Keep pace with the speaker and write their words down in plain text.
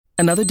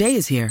Another day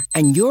is here,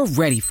 and you're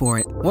ready for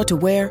it. What to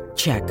wear?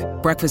 Check.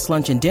 Breakfast,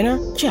 lunch, and dinner?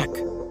 Check.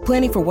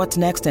 Planning for what's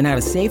next and how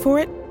to save for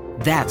it?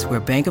 That's where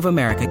Bank of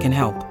America can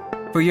help.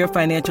 For your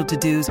financial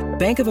to-dos,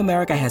 Bank of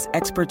America has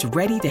experts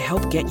ready to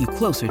help get you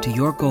closer to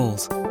your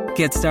goals.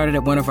 Get started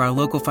at one of our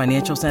local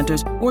financial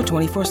centers or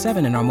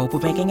 24/7 in our mobile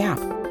banking app.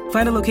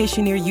 Find a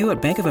location near you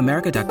at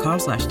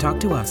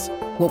bankofamerica.com/talktous.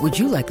 What would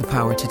you like the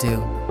power to do?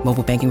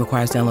 Mobile banking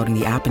requires downloading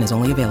the app and is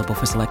only available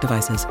for select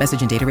devices.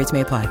 Message and data rates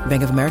may apply.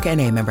 Bank of America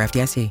N.A., member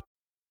FDIC.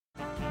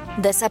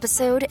 This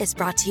episode is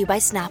brought to you by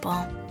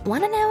Snapple.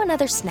 Want to know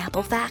another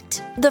Snapple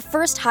fact? The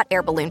first hot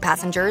air balloon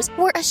passengers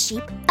were a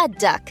sheep, a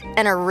duck,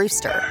 and a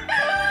rooster.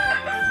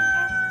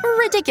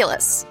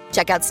 Ridiculous.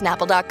 Check out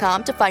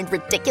Snapple.com to find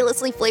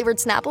ridiculously flavored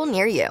Snapple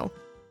near you.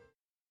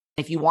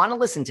 If you want to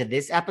listen to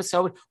this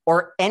episode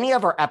or any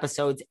of our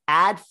episodes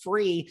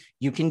ad-free,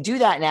 you can do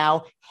that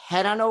now.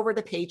 Head on over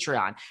to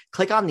Patreon.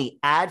 Click on the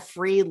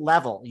ad-free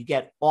level. You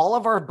get all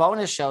of our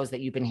bonus shows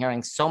that you've been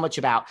hearing so much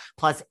about.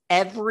 Plus,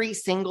 every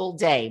single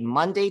day,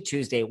 Monday,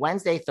 Tuesday,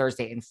 Wednesday,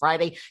 Thursday, and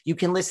Friday, you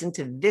can listen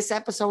to this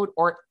episode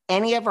or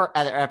any of our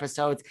other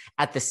episodes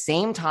at the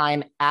same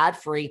time,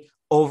 ad-free,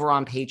 over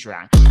on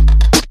Patreon.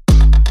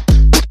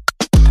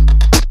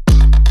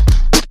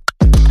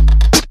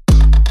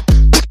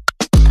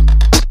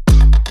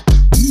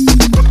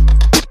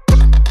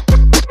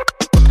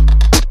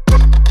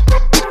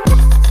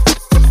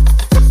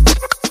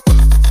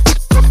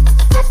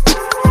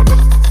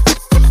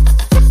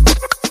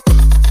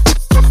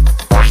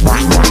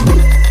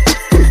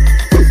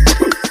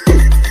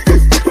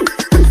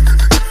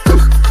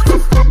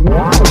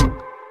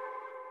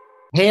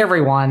 Hey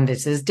everyone,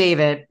 this is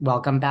David.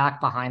 Welcome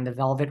back Behind the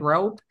Velvet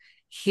Rope.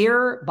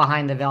 Here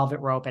behind the Velvet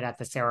Rope and at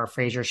the Sarah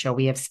Fraser Show,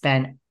 we have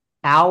spent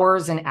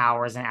hours and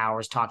hours and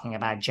hours talking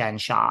about Jen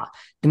Shah.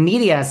 The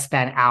media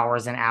spent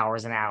hours and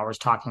hours and hours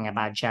talking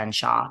about Jen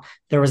Shah.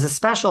 There was a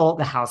special,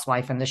 The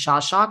Housewife and the Shah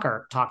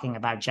Shocker, talking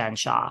about Jen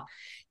Shah.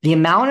 The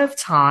amount of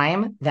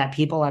time that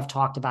people have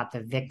talked about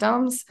the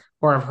victims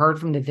or have heard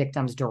from the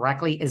victims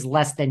directly is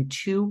less than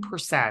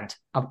 2%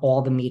 of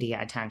all the media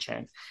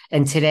attention.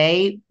 And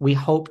today, we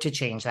hope to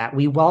change that.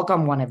 We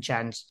welcome one of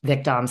Jen's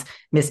victims,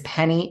 Miss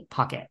Penny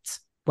Puckett.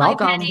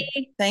 Welcome. Hi,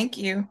 Penny. Thank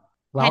you.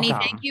 Welcome.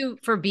 Penny, thank you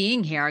for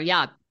being here.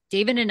 Yeah,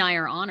 David and I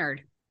are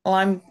honored.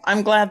 Well,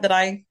 I'm glad that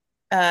I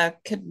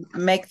could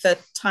make the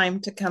time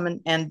to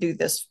come and do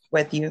this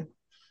with you.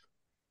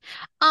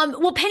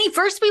 Well, Penny,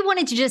 first we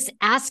wanted to just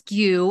ask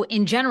you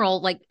in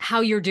general, like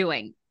how you're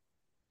doing.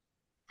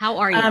 How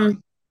are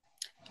you?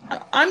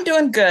 I'm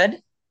doing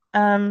good.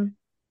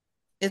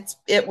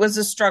 It was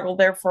a struggle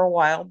there for a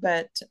while,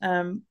 but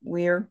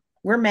we're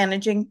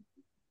managing.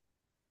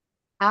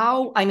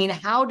 How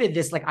did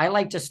this, I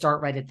like to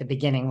start right at the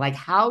beginning.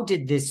 How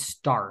did this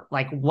start?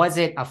 Was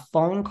it a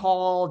phone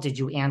call? Did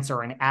you answer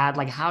an ad?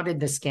 How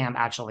did the scam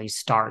actually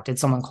start? Did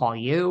someone call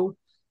you?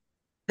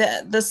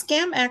 The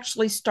scam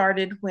actually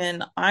started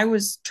when I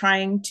was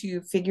trying to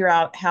figure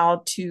out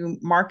how to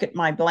market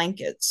my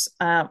blankets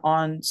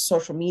on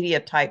social media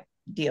type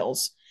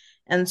deals.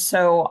 And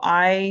so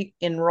I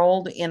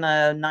enrolled in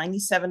a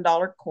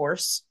 $97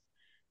 course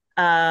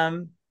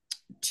to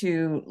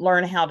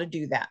learn how to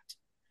do that.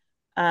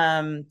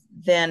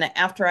 Then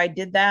after I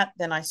did that,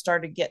 then I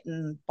started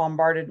getting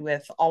bombarded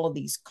with all of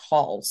these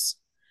calls.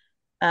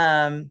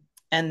 And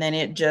then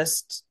it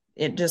just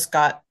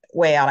got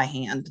way out of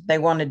hand. They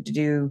wanted to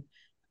do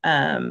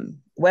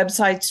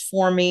websites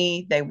for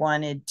me. They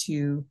wanted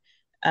to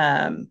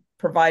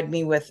provide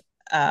me with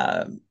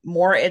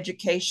more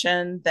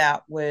education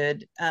that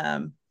would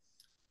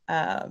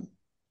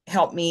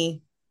help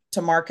me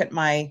to market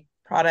my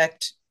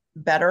product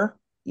better,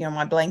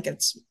 my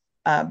blankets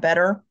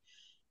better.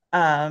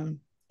 And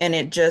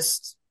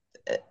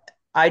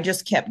I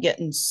just kept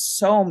getting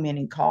so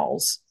many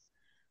calls.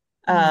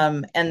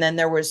 And then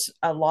there was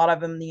a lot of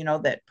them,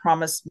 that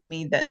promised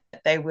me that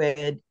they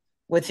would,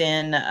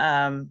 within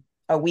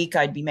a week,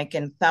 I'd be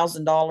making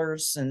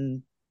 $1,000,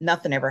 and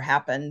nothing ever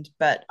happened.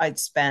 But I'd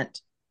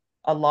spent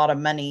a lot of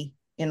money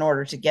in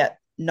order to get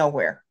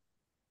nowhere.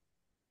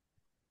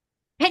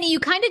 Penny, you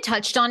kind of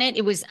touched on it.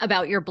 It was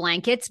about your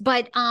blankets,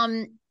 but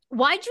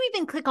why'd you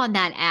even click on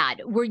that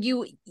ad? Were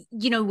you,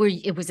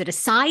 was it a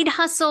side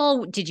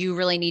hustle? Did you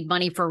really need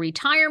money for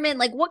retirement?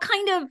 What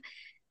kind of,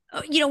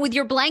 with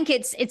your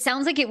blankets, it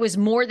sounds like it was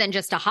more than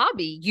just a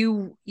hobby.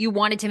 You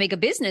wanted to make a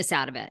business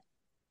out of it.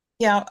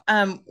 Yeah.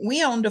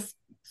 We owned a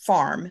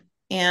farm,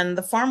 and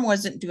the farm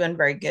wasn't doing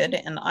very good.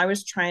 And I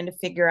was trying to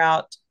figure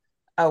out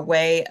a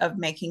way of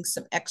making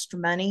some extra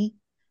money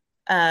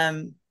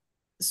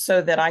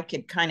so that I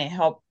could kind of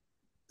help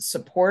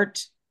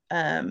support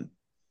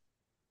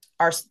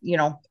our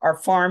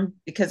farm,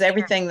 because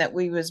everything that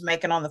we was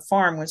making on the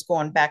farm was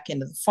going back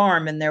into the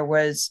farm. And there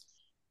was,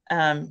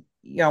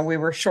 we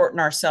were shorting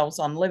ourselves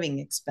on living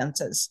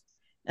expenses.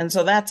 And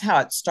so that's how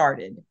it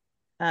started.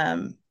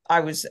 I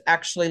was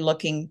actually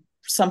looking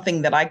for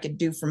something that I could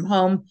do from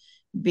home,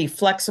 be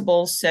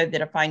flexible, so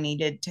that if I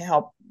needed to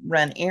help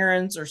run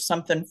errands or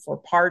something for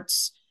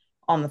parts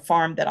on the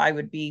farm, that I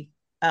would be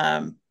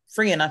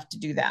free enough to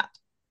do that.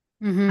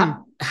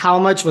 Mm-hmm. How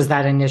much was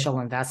that initial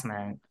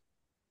investment?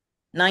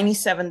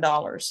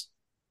 $97.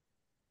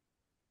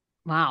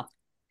 Wow.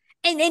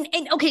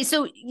 And okay,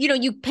 so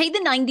you paid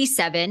the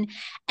 97,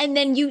 and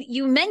then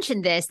you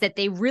mentioned this, that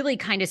they really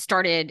kind of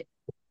started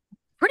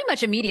pretty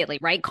much immediately,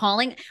 right?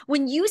 Calling.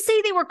 When you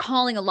say they were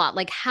calling a lot,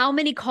 like how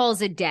many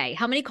calls a day?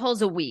 How many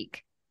calls a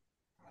week?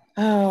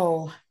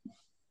 Oh,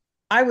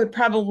 I would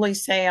probably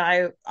say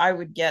I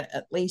would get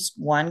at least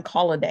one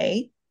call a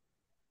day.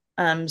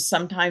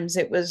 Sometimes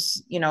it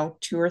was,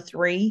 two or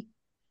three.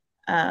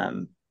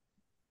 Um,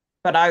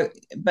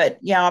 but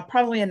yeah,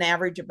 probably an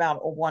average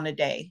about a one a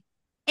day.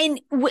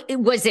 And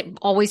was it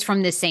always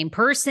from the same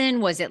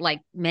person? Was it like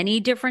many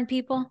different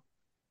people?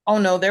 Oh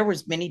no, there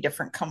was many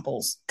different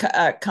companies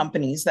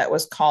that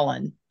was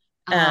calling.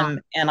 Uh,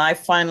 And I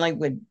finally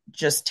would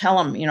just tell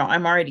them,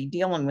 I'm already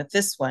dealing with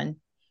this one.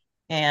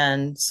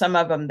 And some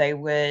of them, they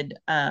would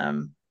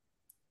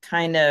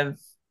kind of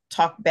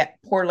talk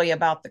back poorly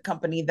about the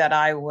company that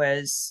I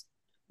was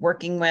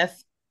working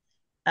with.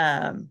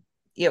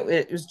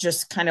 It was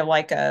just kind of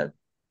like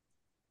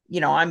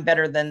I'm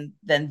better than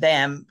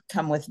them.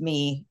 Come with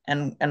me,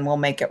 and we'll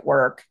make it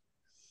work.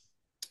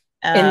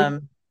 And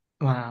Um,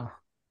 wow.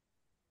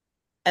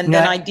 and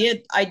then No,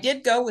 I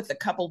did go with a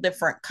couple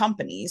different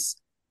companies.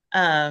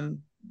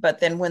 But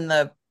then when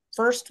the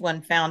first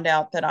one found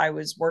out that I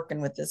was working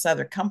with this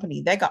other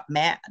company, they got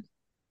mad.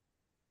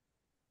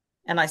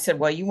 And I said,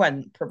 well, you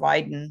wasn't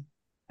providing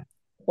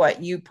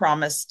what you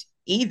promised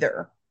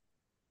either.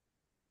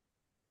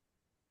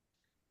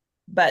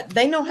 But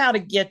they know how to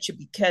get you,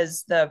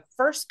 because the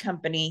first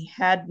company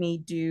had me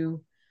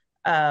do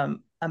a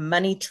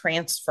money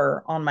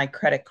transfer on my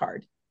credit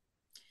card.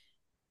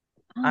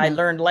 I oh.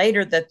 learned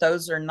later that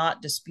those are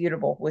not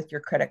disputable with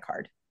your credit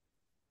card.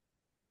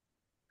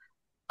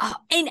 Oh,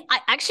 and I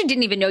actually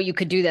didn't even know you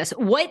could do this.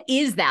 What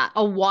is that?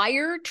 A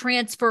wire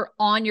transfer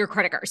on your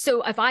credit card.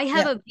 So if I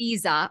have Yeah. a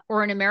Visa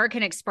or an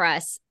American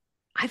Express,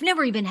 I've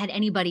never even had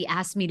anybody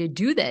ask me to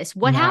do this.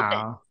 What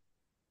happened? no.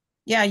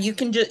 Yeah, you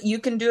can do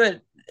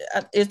it.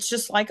 It's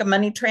just like a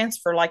money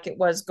transfer, like it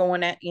was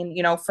going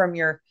from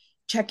your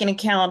checking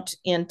account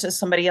into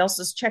somebody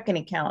else's checking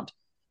account.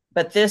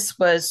 But this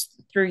was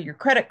through your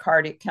credit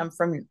card. It come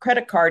from your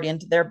credit card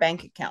into their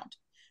bank account.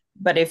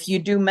 But if you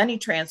do money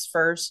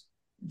transfers,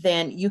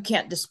 then you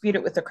can't dispute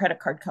it with the credit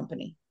card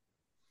company.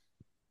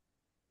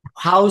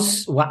 Well,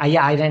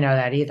 yeah, I didn't know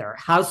that either.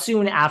 How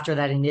soon after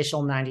that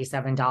initial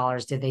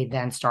 $97 did they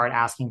then start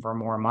asking for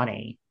more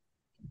money?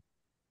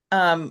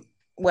 Um,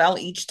 well,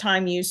 each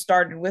time you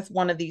started with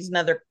one of these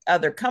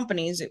other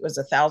companies, it was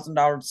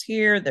 $1,000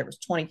 here. There was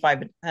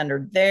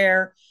 2,500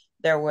 there.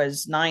 There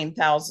was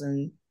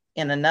 9,000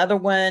 in another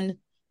one.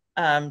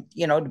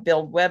 To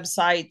build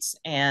websites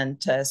and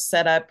to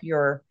set up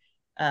your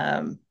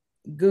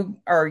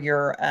Google or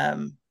your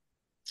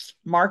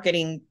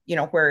marketing.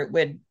 Where it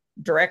would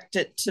direct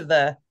it to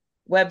the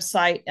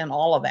website and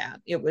all of that.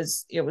 It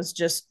was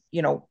just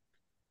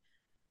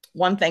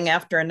one thing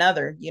after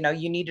another.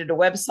 You needed a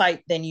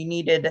website, then you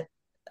needed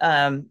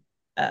um,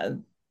 uh,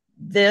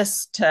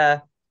 this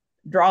to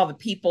draw the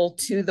people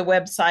to the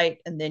website,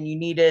 and then you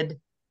needed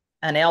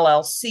an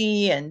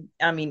LLC. And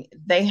I mean,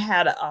 they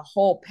had a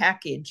whole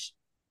package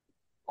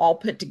all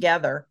put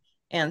together.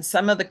 And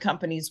some of the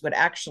companies would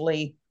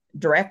actually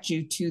direct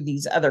you to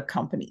these other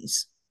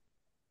companies.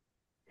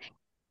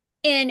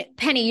 And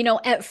Penny,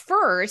 at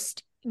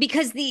first,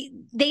 because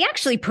they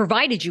actually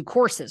provided you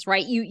courses,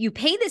 right? You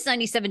pay this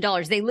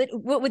 $97.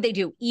 What would they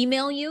do?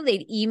 Email you?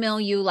 They'd email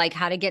you like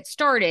how to get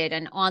started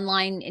and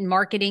online in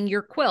marketing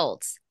your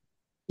quilts.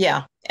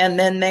 Yeah. And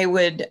then they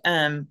would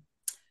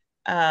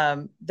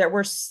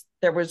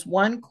there was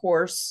one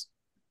course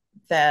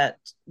that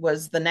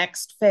was the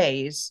next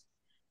phase,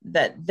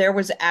 that there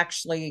was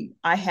actually,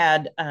 I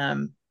had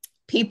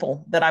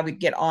people that I would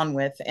get on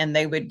with, and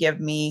they would give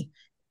me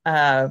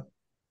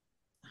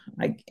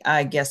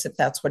I guess, if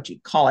that's what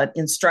you'd call it,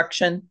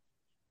 instruction,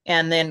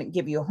 and then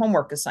give you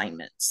homework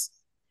assignments.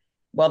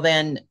 Well,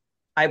 then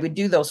I would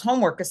do those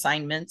homework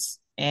assignments,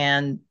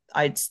 and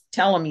I'd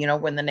tell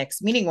them, when the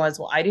next meeting was,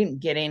 well, I didn't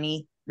get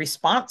any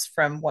response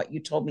from what you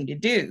told me to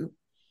do.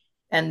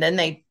 And then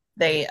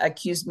they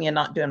accused me of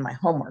not doing my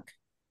homework.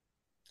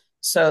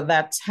 So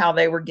that's how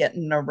they were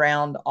getting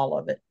around all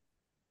of it.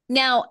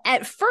 Now,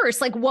 at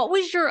first, like what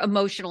was your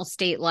emotional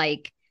state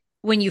like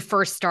when you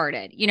first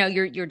started?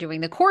 You're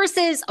doing the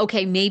courses.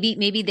 Okay, maybe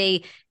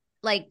they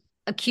like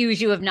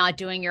accuse you of not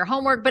doing your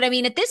homework, but I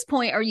mean, at this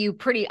point, are you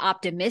pretty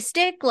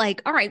optimistic?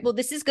 Like, all right, well,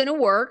 this is going to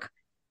work.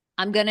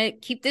 I'm going to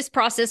keep this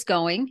process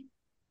going.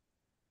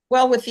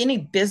 Well, with any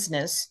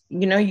business,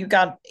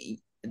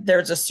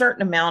 there's a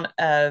certain amount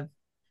of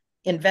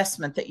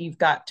investment that you've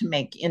got to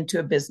make into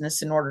a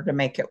business in order to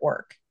make it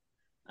work.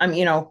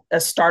 A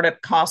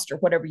startup cost or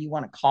whatever you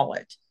want to call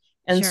it.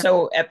 And Sure.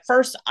 so at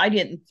first, I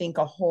didn't think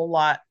a whole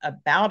lot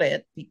about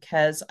it,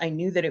 because I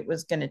knew that it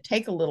was going to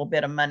take a little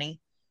bit of money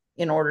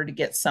in order to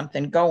get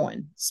something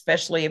going,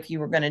 especially if you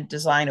were going to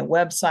design a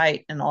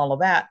website and all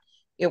of that.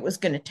 It was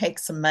going to take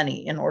some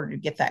money in order to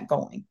get that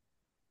going.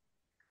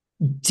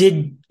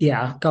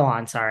 Yeah, go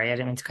on. Sorry, I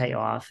didn't mean to cut you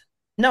off.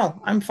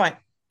 No, I'm fine.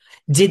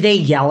 Did they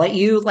yell at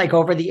you like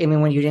over I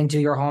mean, when you didn't do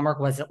your homework,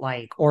 was it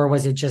like, or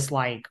was it just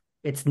like,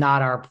 it's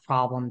not our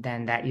problem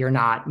then that you're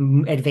not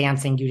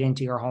advancing, you didn't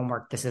do your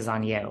homework, this is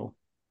on you?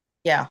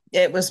 Yeah,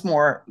 it was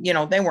more,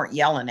 they weren't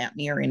yelling at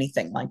me or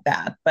anything like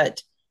that,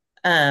 but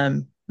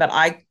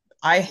I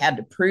had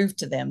to prove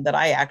to them that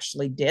I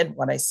actually did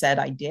what I said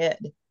I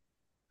did.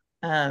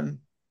 Um,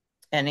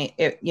 and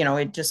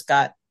it just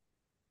got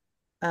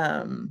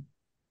um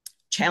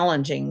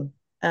challenging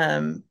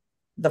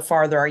the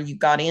farther you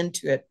got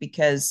into it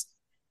because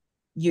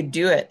you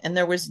do it and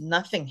there was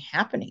nothing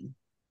happening.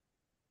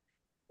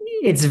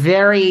 It's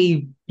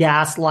very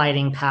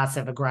gaslighting,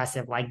 passive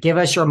aggressive. Like, give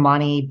us your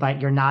money,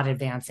 but you're not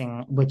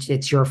advancing, which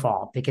it's your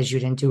fault because you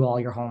didn't do all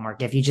your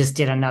homework. If you just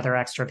did another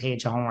extra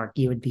page of homework,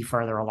 you would be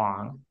further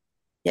along.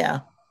 Yeah,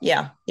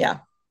 yeah, yeah.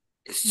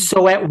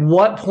 So at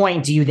what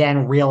point do you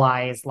then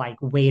realize, like,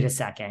 wait a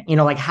second,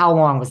 like how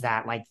long was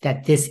that? Like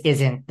that this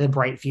isn't the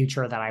bright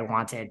future that I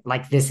wanted.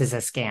 Like this is a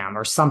scam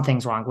or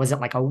something's wrong. Was it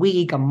like a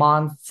week, a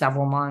month,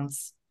 several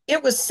months?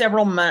 It was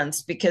several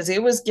months because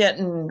it was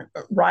getting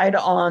right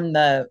on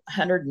the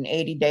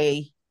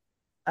 180-day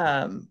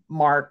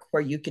mark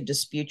where you could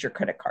dispute your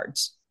credit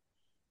cards.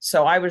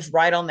 So I was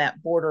right on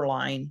that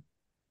borderline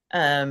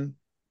um,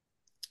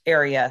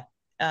 area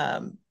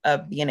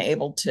of being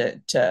able to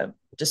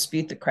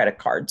dispute the credit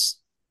cards.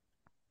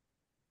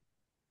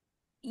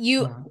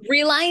 You Yeah.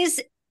 realize,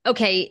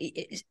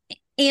 okay,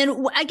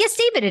 and I guess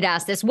David had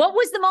asked this. What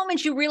was the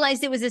moment you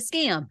realized it was a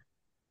scam?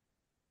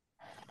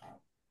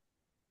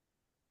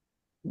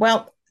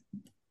 Well,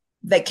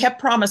 they kept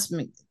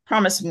promising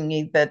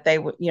me that they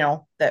would,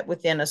 that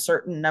within a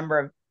certain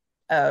number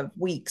of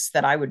weeks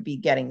that I would be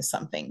getting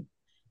something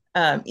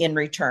in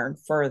return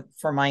for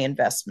my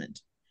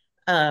investment.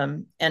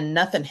 And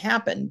nothing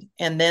happened.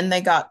 And then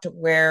they got to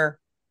where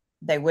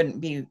they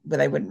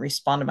wouldn't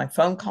respond to my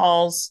phone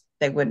calls.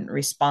 They wouldn't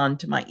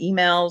respond to my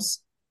emails.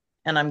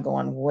 And I'm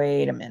going,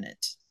 wait a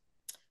minute.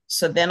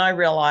 So then I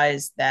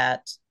realized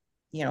that,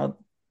 you know,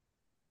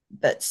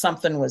 that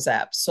something was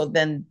up. So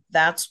then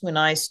that's when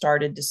I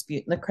started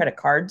disputing the credit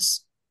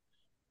cards.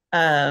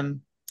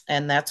 Um,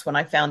 and that's when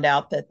I found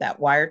out that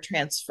wire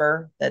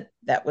transfer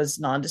that was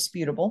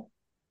non-disputable.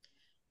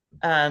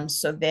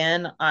 So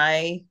then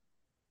I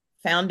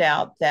found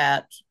out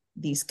that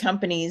these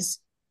companies,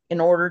 in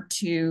order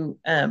to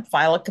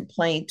file a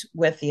complaint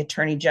with the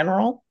attorney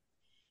general,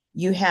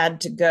 you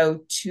had to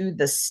go to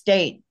the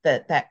state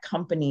that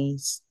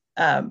companies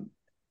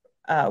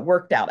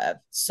worked out of.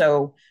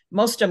 So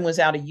most of them was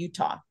out of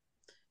Utah.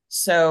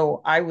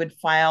 So I would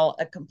file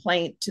a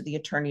complaint to the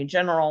attorney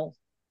general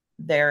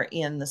there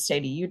in the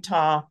state of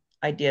Utah.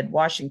 I did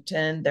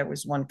Washington. There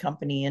was one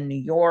company in New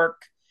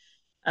York.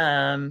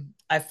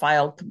 I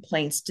filed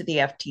complaints to the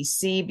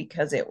FTC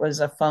because it was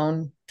a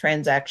phone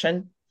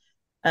transaction.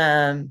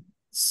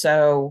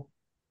 So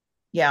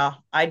yeah,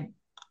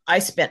 I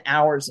spent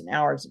hours and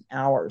hours and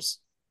hours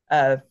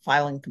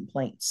filing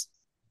complaints.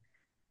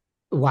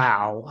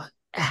 Wow.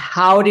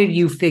 How did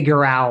you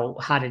figure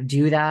out how to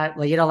do that?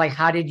 Like, like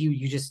how did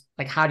you just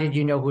like how did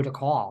you know who to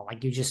call?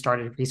 Like you just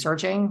started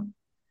researching?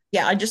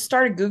 Yeah, I just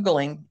started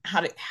Googling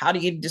how do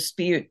you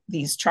dispute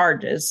these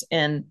charges,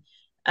 and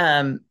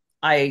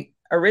I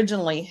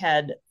originally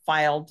had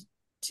filed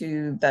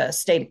to the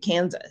state of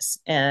Kansas,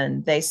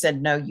 and they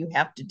said no, you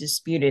have to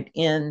dispute it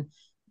in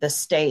the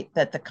state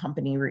that the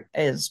company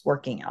is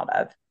working out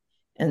of,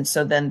 and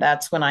so then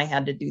that's when I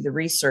had to do the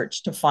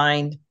research to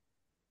find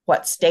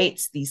what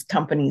states these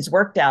companies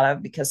worked out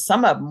of because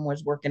some of them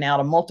was working out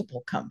of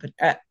multiple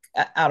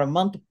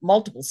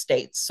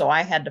states. So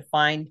I had to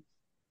find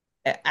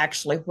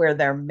actually where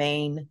their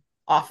main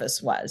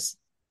office was.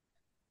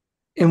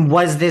 And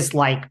was this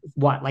like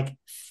what, like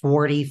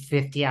 40,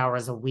 50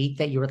 hours a week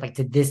that you were like,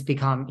 did this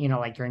become,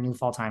 like your new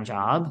full-time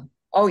job?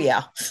 Oh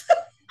yeah.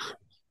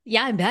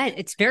 Yeah, I bet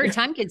it's very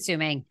time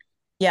consuming.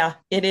 Yeah,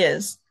 it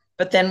is.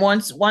 But then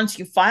once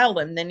you filed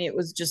them, then it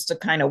was just a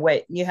kind of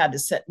wait. You had to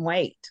sit and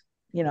wait,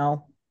 you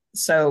know.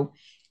 So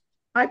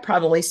I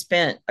probably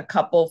spent a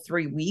couple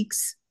 3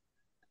 weeks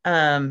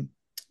um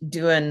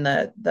doing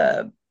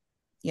the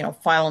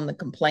filing the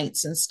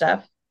complaints and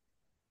stuff.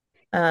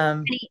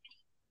 Um Go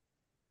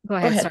Go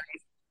ahead. ahead. Sorry.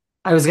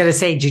 I was gonna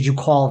say, did you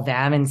call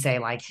them and say,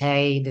 like,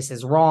 hey, this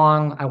is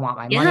wrong. I want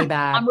my money Yeah,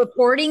 back? I'm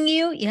reporting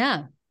you.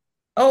 Yeah.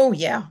 Oh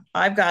yeah,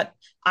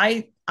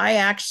 I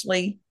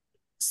actually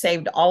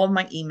saved all of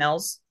my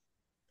emails.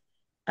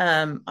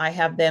 I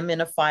have them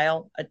in a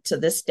file to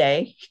this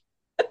day.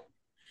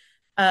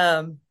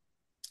 Um,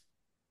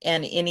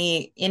 and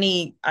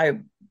any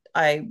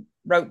I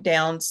wrote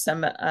down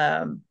some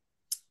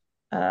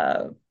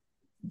uh,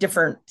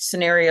 different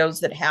scenarios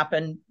that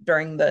happened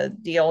during the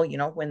deal. You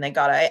know, when they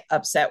got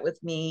upset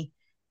with me,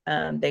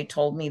 they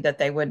told me that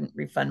they wouldn't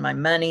refund my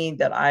money,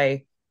 that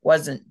I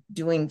wasn't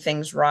doing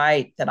things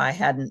right, that I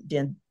hadn't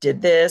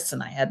did this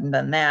and I hadn't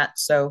done that.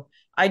 So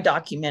I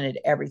documented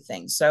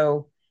everything.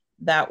 So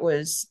that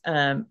was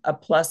a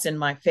plus in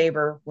my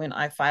favor when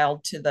I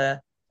filed to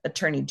the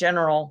attorney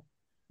general.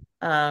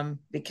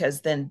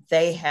 because then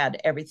they had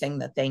everything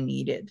that they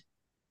needed.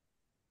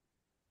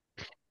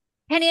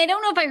 Penny, I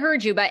don't know if I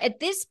heard you, but at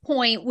this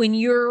point, when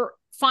you're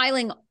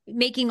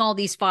making all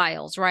these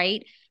files,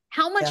 right?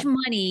 How much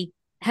money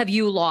have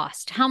you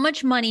lost? How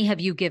much money have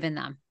you given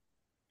them?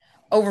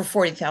 Over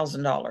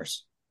 $40,000.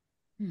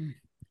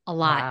 A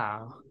lot.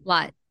 Wow. A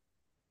lot.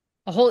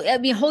 A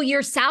whole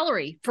year's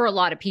salary for a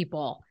lot of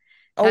people.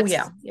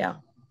 Yeah.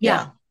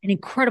 An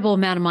incredible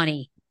amount of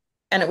money.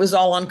 And it was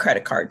all on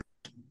credit card.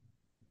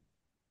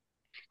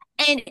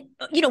 And,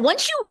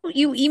 once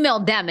you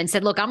emailed them and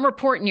said, look, I'm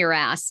reporting your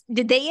ass,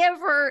 did they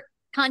ever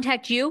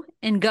contact you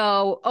and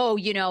go, oh,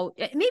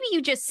 maybe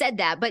you just said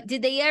that, but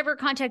did they ever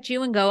contact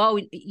you and go, oh,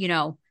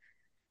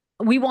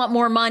 we want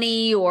more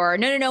money, or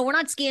no, we're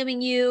not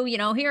scamming you,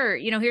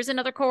 here's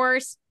another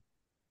course?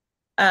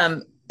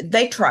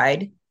 They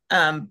tried,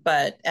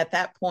 but at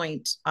that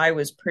point I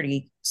was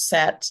pretty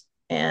set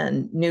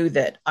and knew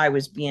that I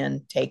was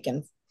being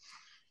taken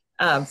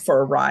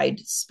for a ride,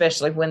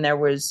 especially when there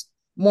was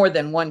more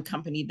than one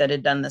company that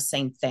had done the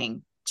same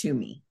thing to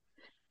me.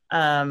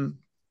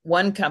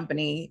 One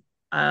company,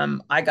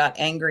 I got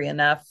angry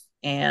enough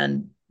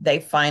and they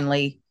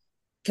finally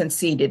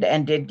conceded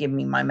and did give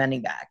me my money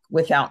back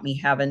without me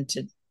having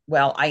to.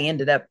 Well, I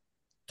ended up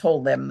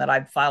told them that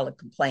I'd file a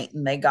complaint,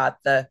 and they got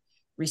the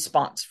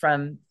response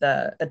from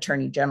the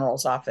Attorney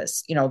General's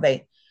office.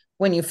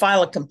 When you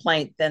file a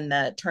complaint, then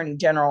the Attorney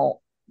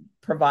General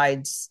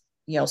provides,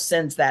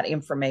 sends that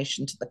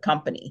information to the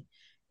company,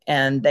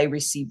 and they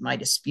received my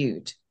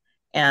dispute.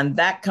 And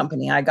that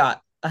company, I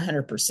got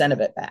 100% of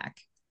it back.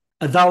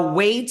 The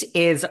wait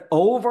is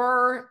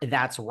over.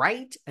 That's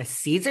right.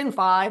 Season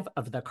 5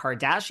 of The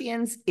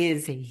Kardashians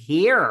is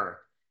here.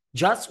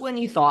 Just when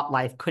you thought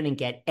life couldn't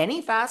get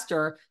any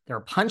faster, they're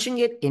punching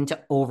it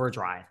into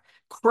overdrive.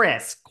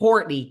 Kris,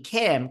 Kourtney,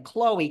 Kim,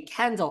 Khloe,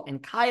 Kendall,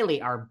 and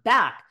Kylie are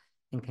back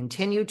and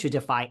continue to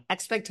defy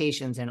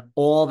expectations in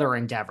all their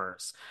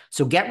endeavors.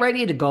 So get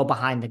ready to go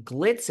behind the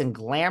glitz and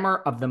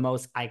glamour of the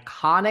most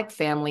iconic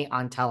family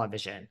on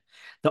television.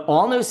 The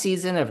all-new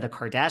season of The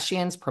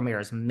Kardashians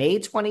premieres May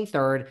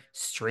 23rd,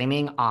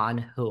 streaming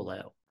on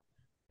Hulu.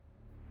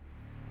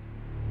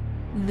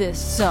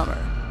 This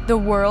summer, the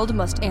world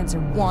must answer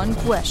one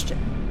question.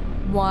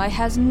 Why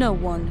has no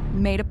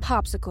one made a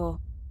popsicle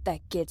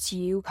that gets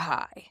you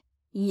high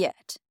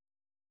yet?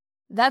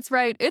 That's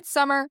right, it's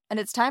summer, and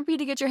it's time for you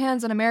to get your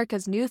hands on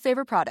America's new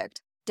favorite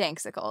product,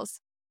 Danksicles.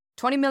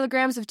 20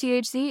 milligrams of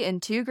THC in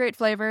 2 great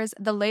flavors,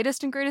 the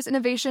latest and greatest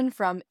innovation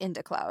from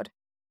IndaCloud.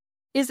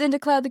 Is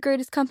IndaCloud the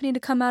greatest company to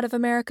come out of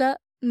America?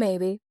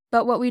 Maybe.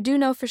 But what we do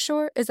know for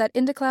sure is that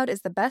IndaCloud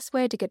is the best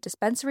way to get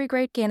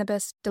dispensary-grade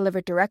cannabis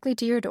delivered directly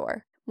to your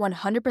door,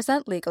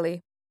 100%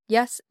 legally.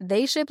 Yes,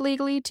 they ship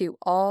legally to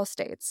all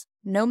states.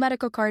 No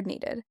medical card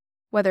needed.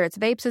 Whether it's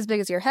vapes as big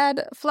as your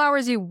head,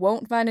 flowers you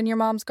won't find in your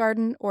mom's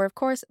garden, or of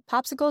course,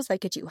 popsicles that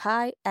get you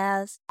high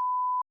as...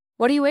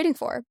 What are you waiting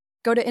for?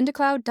 Go to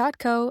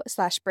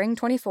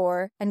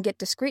indacloud.co/spring24 and get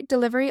discreet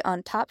delivery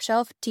on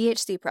top-shelf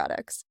THC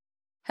products.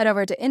 Head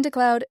over to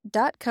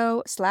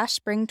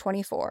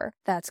indacloud.co/spring24.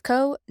 That's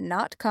co,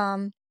 not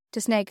com, to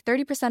snag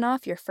 30%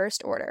 off your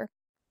first order.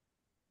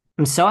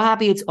 I'm so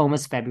happy it's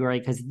almost February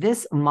because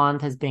this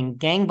month has been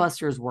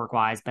gangbusters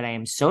work-wise, but I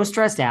am so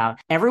stressed out.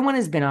 Everyone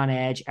has been on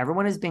edge.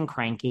 Everyone has been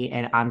cranky,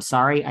 and I'm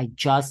sorry. I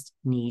just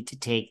need to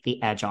take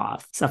the edge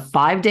off. It's a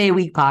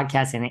 5-day-a-week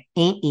podcast, and it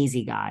ain't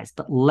easy, guys.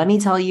 But let me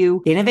tell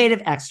you,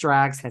 Innovative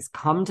Extracts has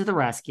come to the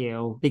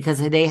rescue because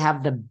they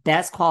have the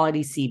best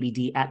quality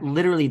CBD at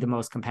literally the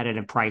most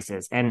competitive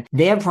prices. And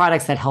they have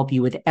products that help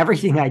you with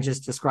everything I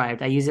just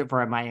described. I use it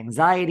for my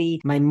anxiety,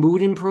 my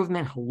mood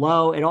improvement.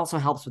 Hello. It also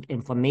helps with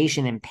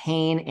inflammation and pain.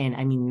 And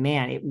I mean,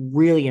 man, it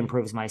really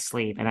improves my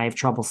sleep, and I have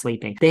trouble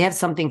sleeping. They have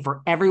something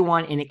for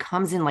everyone, and it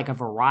comes in like a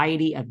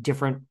variety of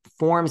different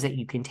forms that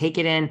you can take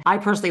it in. I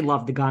personally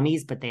love the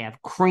gummies, but they have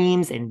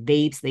creams and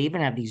vapes. They even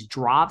have these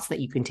drops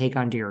that you can take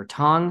under your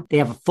tongue. They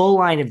have a full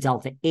line of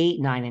Delta 8,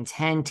 9, and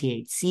 10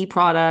 THC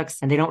products,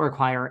 and they don't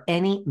require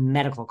any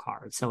medical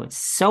cards. So it's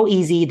so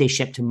easy. They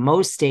ship to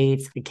most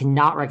states. I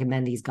cannot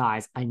recommend these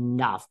guys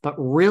enough. But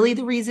really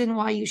the reason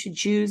why you should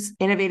choose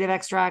Innovative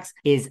Extracts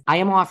is I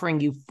am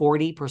offering you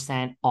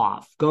 40%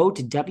 off. Go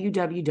to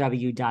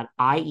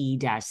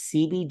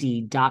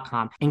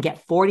www.ie-cbd.com and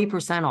get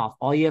 40% off.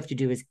 All you have to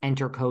do is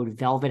enter code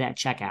VELVET at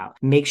checkout.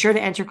 Make sure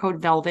to enter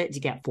code VELVET to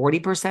get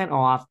 40%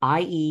 off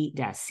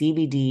ie-cbd.com.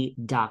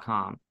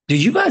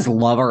 Did you guys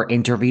love our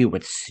interview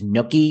with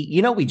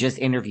Snooki? We just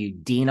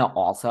interviewed Dina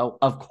also.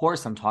 Of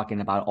course, I'm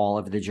talking about all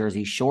of the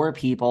Jersey Shore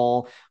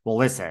people. Well,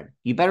 listen,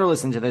 you better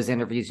listen to those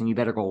interviews and you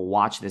better go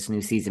watch this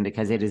new season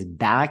because it is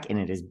back, and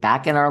it is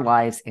back in our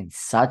lives in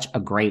such a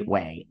great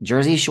way.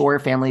 Jersey Shore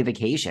Family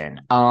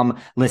Vacation.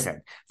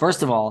 Listen,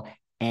 first of all,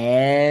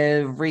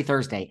 Every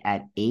Thursday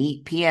at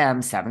 8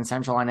 p.m., 7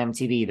 Central on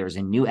MTV, there's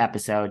a new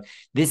episode.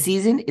 This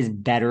season is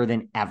better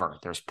than ever.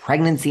 There's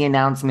pregnancy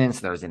announcements.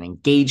 There's an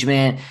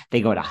engagement.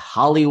 They go to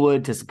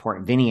Hollywood to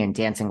support Vinny and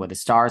Dancing with the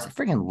Stars. I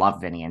freaking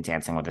love Vinny and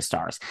Dancing with the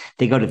Stars.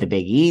 They go to the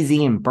Big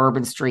Easy in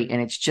Bourbon Street,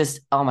 and it's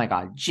just, oh my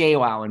God,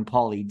 JWoww and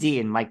Pauly D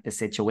and Mike the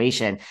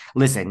Situation.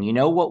 Listen, you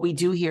know what we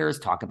do here is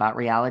talk about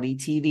reality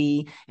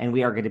TV, and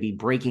we are going to be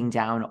breaking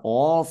down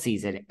all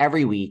season,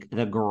 every week,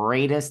 the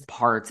greatest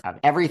parts of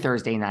every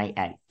Thursday night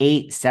at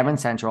 8, 7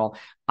 Central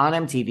on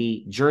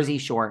MTV, Jersey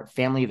Shore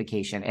Family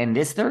Vacation. And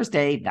this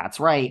Thursday,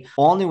 that's right,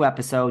 all new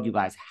episode. You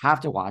guys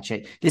have to watch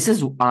it. This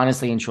is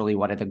honestly and truly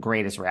one of the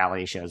greatest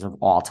reality shows of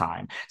all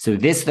time. So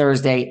this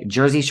Thursday,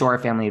 Jersey Shore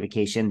Family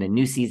Vacation, the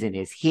new season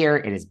is here.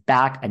 It is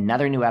back.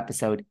 Another new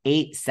episode,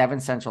 8, 7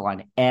 Central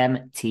on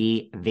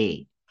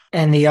MTV.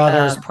 And the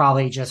others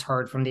probably just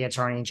heard from the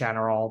Attorney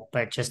General,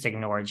 but just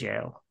ignored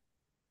you.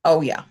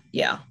 Oh, yeah.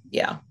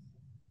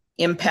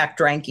 Impact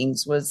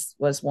Rankings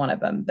was one of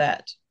them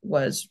that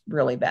was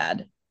really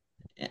bad.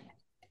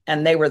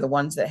 And they were the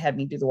ones that had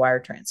me do the wire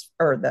transfer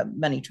or the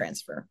money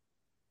transfer.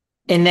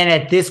 And then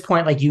at this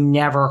point, like you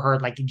never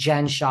heard like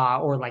Jen Shah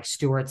or like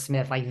Stuart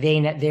Smith, like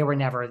they were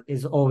never,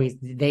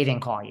 they didn't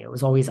call you. It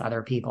was always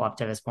other people up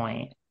to this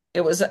point.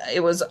 It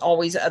was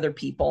always other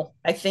people.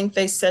 I think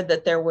they said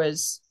that there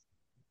was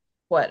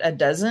a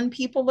dozen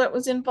people that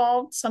was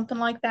involved, something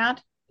like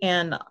that.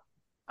 And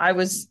I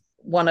was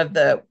one of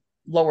the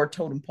lower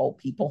totem pole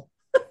people.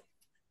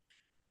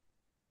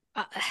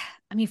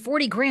 I mean,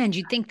 40 grand,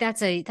 you'd think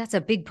that's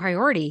a big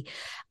priority.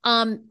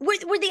 Were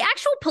the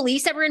actual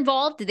police ever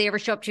involved? Did they ever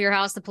show up to your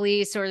house, the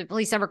police, or the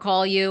police ever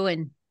call you?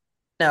 And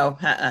no,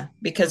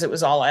 because it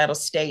was all out of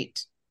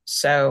state.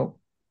 So,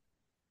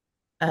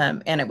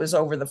 and it was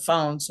over the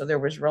phone. So there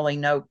was really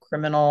no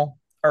criminal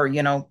or,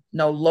 no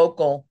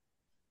local,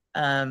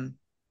 that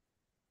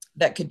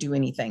could do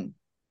anything.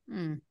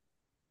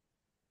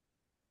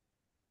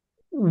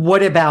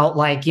 What about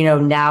like,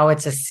 now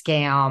it's a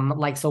scam.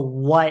 Like,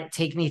 so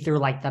take me through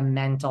like the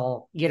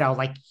mental,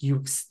 like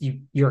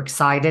you're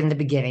excited in the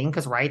beginning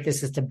because, right,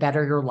 this is to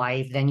better your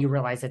life. Then you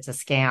realize it's a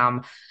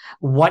scam.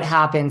 What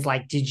happens?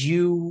 Like, did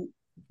you,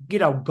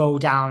 go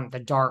down the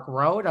dark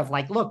road of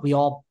like, look, we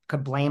all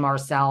could blame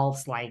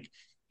ourselves. Like,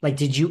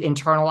 did you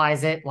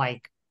internalize it?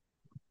 Like,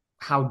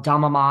 how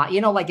dumb am I?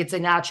 Like it's a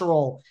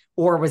natural,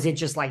 or was it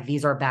just like,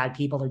 these are bad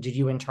people, or did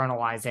you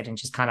internalize it and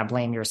just kind of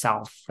blame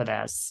yourself for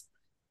this?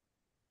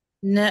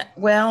 No,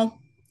 well,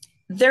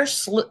 they're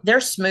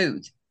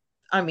smooth.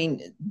 I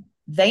mean,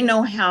 they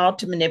know how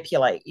to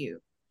manipulate you.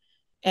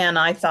 And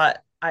I thought,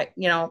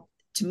 to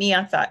me,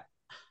 I thought,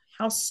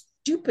 how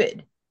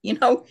stupid,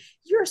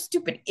 you're a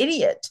stupid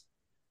idiot.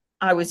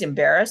 I was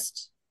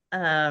embarrassed.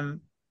 I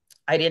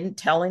didn't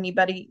tell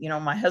anybody,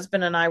 my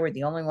husband and I were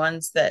the only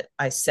ones that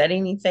I said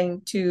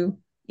anything to,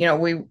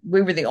 we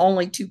were the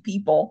only two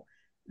people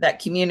that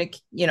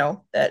communicate,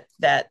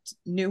 that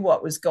knew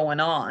what was going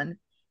on.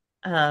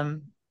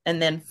 And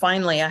then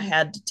finally I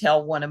had to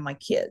tell one of my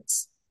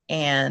kids,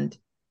 and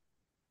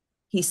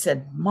he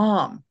said,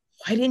 Mom,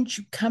 why didn't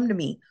you come to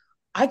me?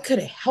 I could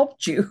have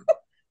helped you.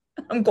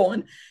 I'm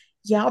going,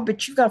 yeah,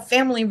 but you got a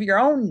family of your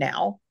own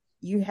now.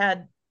 You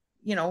had,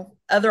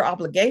 other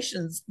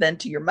obligations than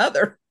to your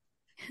mother.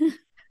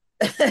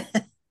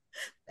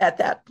 At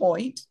that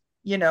point,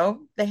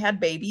 they had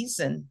babies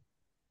and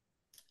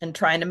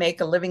trying to make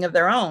a living of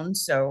their own.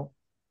 So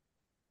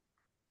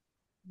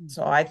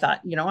I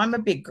thought, I'm a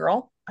big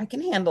girl. I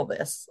can handle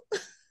this.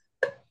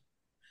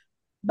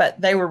 But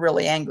they were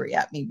really angry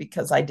at me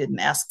because I didn't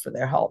ask for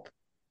their help.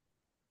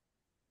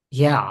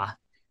 Yeah.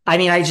 I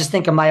mean, I just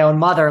think of my own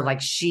mother,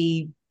 like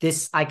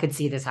I could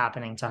see this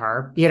happening to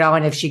her,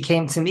 and if she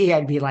came to me,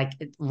 I'd be like,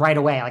 right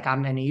away, like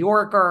I'm a New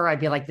Yorker. I'd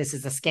be like, this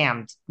is a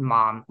scam,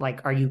 Mom.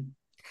 Like, are you?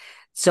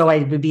 So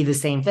it would be the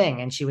same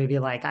thing. And she would be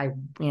like, I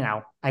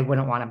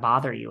wouldn't want to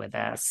bother you with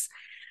this.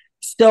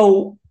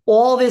 So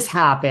all this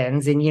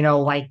happens and,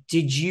 like,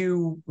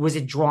 was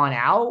it drawn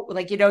out?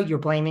 Like, you're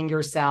blaming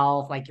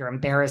yourself, like you're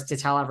embarrassed to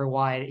tell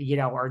everyone,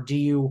 or do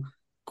you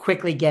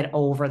quickly get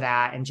over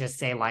that and just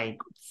say like,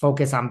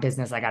 focus on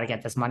business. I got to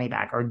get this money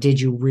back. Or did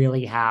you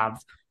really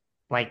have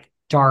like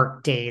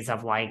dark days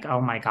of like,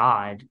 oh my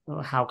God,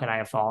 how could I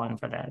have fallen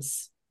for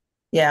this?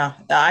 Yeah,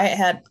 I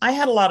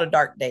had a lot of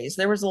dark days.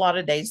 There was a lot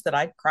of days that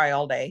I'd cry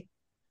all day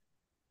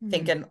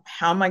thinking,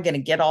 how am I going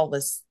to get all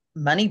this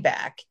money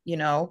back?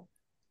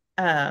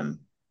 And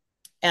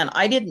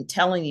I didn't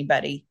tell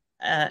anybody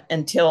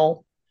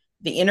until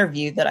the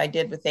interview that I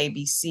did with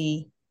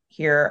ABC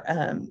here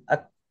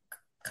a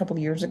couple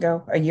of years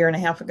ago, a year and a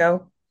half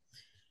ago.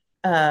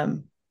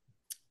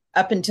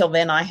 Up until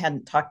then, I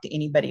hadn't talked to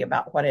anybody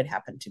about what had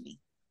happened to me.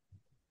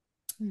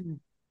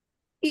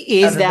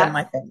 Is that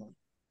my family?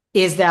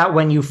 Is that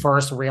when you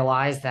first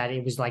realized that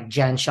it was like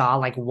Jen Shah?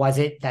 Like, was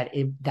it that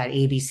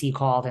ABC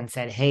called and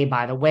said, hey,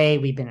 by the way,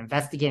 we've been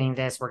investigating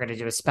this. We're going to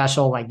do a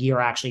special, like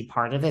you're actually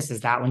part of this.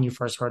 Is that when you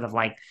first heard of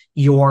like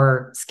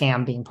your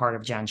scam being part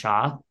of Jen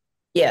Shah?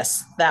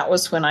 Yes, that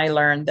was when I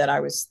learned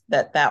that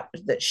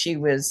that she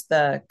was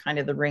the kind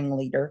of the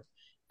ringleader.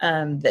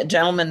 The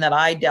gentleman that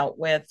I dealt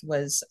with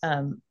was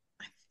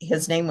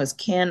his name was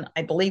Ken,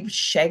 I believe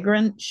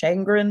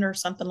Shagrin or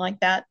something like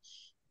that.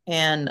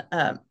 And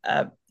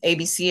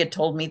ABC had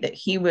told me that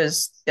he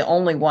was the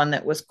only one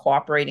that was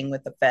cooperating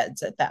with the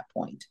feds at that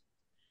point.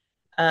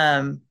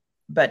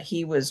 But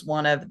he was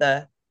one of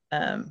the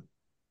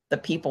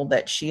people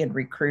that she had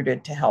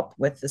recruited to help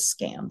with the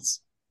scams.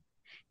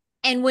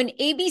 And when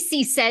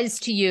ABC says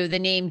to you the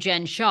name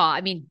Jen Shah,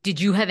 I mean,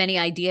 did you have any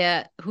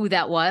idea who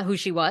that was, who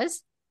she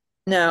was?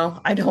 No,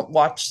 I don't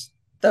watch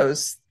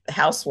those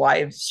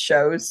housewives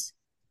shows.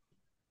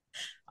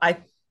 I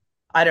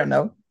I don't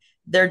know.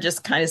 They're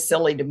just kind of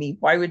silly to me.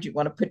 Why would you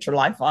want to put your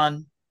life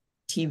on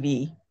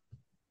TV?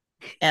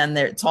 And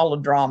it's all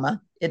a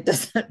drama. It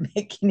doesn't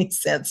make any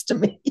sense to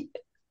me.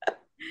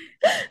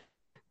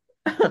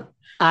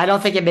 I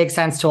don't think it makes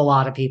sense to a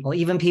lot of people,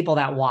 even people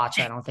that watch.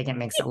 I don't think it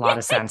makes a lot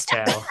of sense to.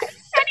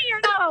 Honey, you're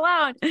not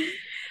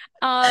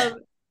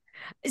alone.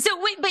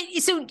 So wait, but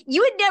so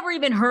you had never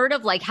even heard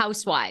of like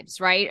Housewives,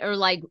 right? Or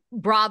like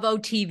Bravo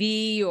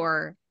TV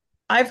or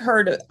I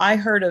heard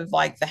of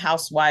like the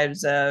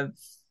housewives of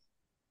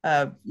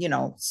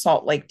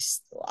Salt Lake.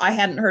 I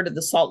hadn't heard of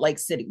the Salt Lake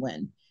City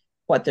one.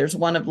 What, there's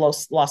one of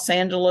Los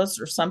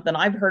Angeles or something.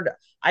 I heard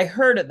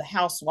of the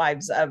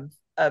housewives of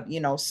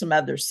some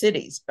other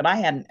cities, but I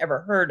hadn't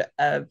ever heard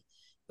of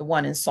the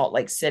one in Salt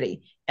Lake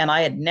City. And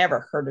I had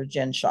never heard of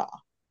Jen Shah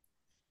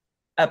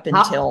up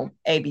until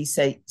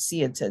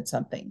ABC had said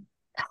something.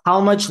 How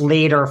much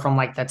later from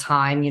like the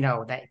time,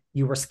 that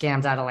you were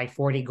scammed out of like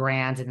 40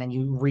 grand and then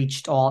you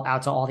reached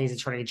out to all these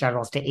attorney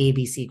generals to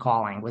ABC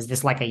calling? Was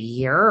this like a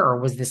year or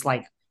was this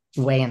like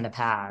way in the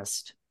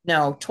past?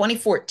 No,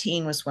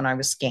 2014 was when I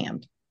was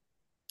scammed.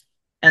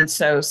 And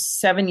so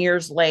 7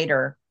 years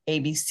later,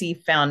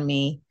 ABC found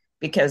me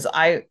because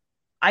I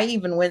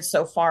even went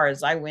so far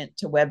as I went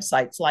to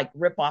websites like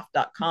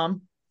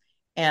ripoff.com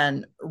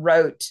and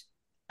wrote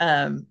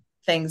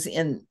things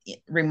in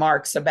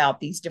remarks about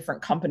these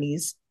different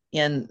companies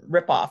in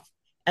ripoff.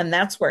 And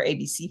that's where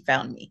ABC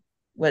found me,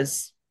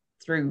 was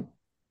through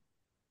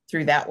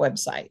that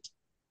website.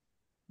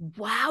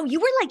 wow, you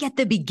were like at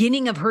the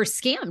beginning of her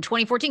scam,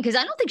 2014, because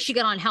I don't think she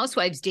got on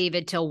Housewives,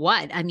 David, till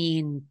what? I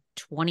mean,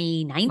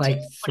 2019? Like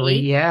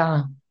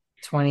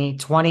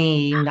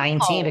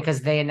 2019,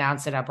 because they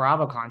announced it at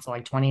BravoCon, so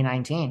like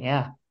 2019,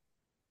 yeah.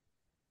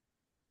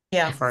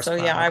 Yeah. So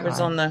yeah, I was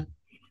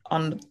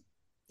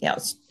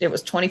it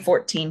was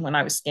 2014 when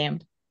I was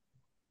scammed.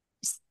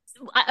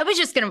 I was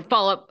just going to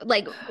follow up.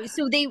 Like,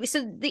 so the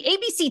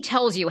ABC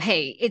tells you,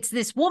 hey, it's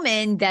this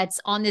woman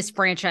that's on this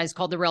franchise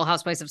called The Real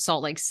Housewives of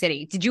Salt Lake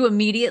City. Did you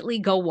immediately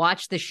go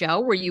watch the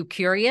show? Were you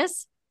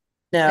curious?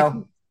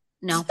 No.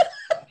 No.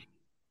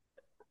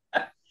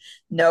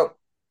 Nope,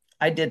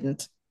 I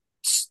didn't.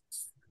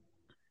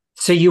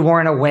 So you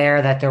weren't aware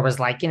that there was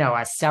like,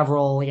 a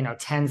several,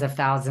 tens of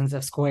thousands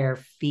of square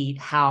feet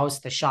house,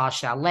 the SHAH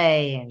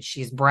Chalet, and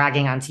she's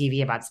bragging on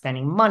TV about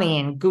spending money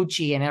and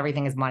Gucci and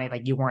everything is money.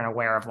 Like you weren't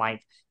aware of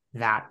like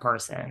that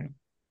person.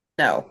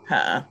 No.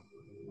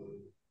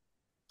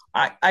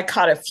 I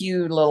caught a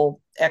few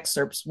little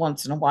excerpts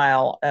once in a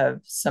while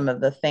of some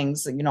of the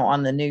things,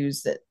 on the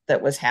news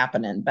that was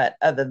happening. But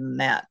other than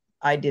that,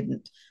 I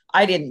didn't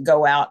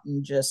go out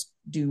and just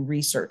do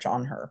research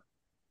on her.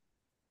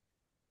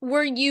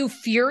 Were you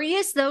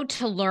furious, though,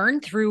 to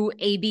learn through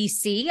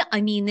ABC? I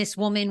mean, this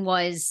woman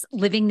was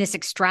living this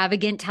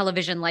extravagant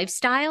television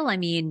lifestyle. I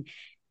mean,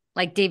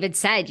 like David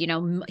said,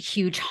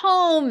 huge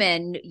home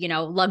and,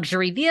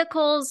 luxury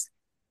vehicles.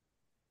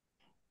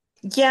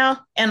 Yeah.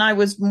 And I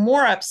was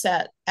more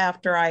upset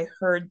after I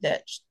heard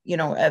that,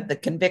 of the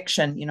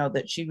conviction,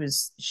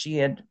 that she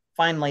had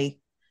finally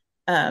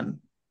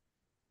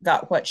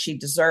got what she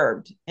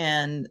deserved.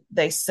 And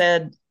they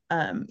said,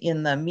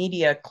 in the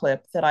media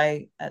clip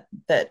that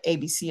that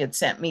ABC had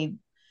sent me,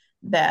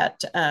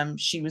 that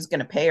she was going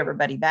to pay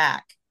everybody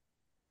back.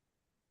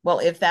 Well,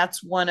 if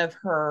that's one of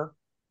her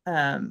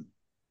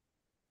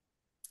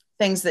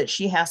things that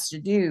she has to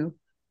do,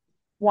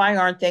 why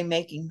aren't they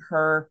making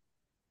her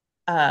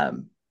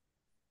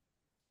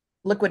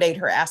liquidate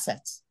her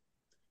assets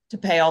to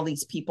pay all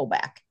these people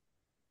back?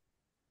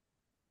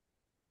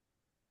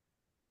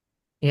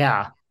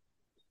 Yeah.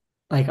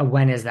 Like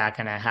when is that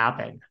going to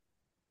happen?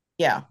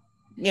 Yeah.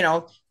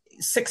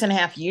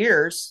 6.5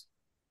 years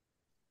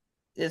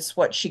is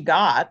what she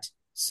got.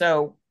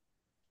 So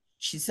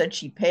she said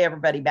she'd pay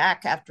everybody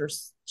back after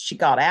she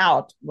got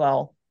out.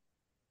 Well,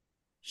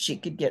 she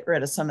could get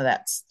rid of some of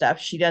that stuff.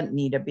 She doesn't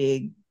need a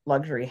big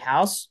luxury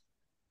house.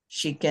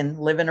 She can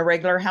live in a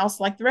regular house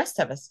like the rest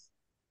of us.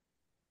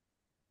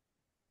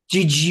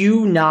 Did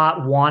you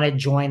not want to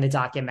join the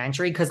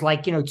documentary? Because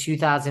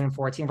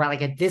 2014, right?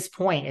 Like at this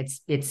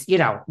point, it's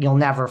you'll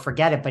never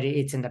forget it, but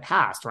it's in the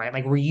past, right?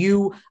 Like, were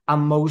you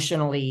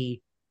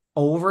emotionally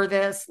over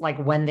this? Like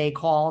when they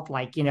called,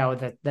 like,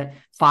 the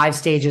 5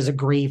 stages of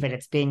grief and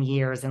it's been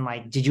years, and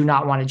like, did you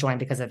not want to join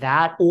because of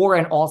that?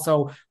 And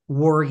also,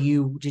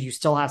 did you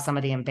still have some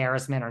of the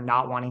embarrassment or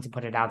not wanting to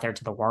put it out there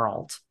to the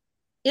world?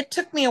 It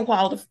took me a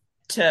while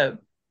to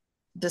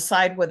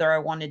decide whether I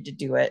wanted to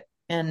do it.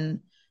 And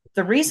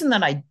the reason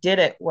that I did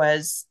it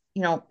was,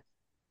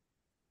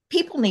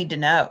 people need to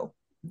know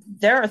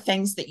there are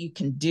things that you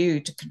can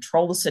do to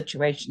control the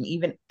situation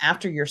even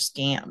after you're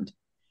scammed.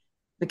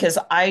 Because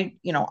I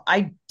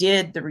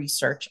did the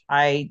research.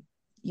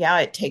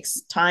 It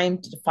takes time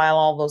to file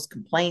all those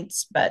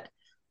complaints, but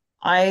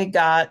I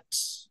got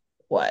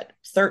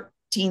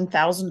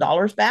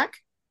 $13,000 back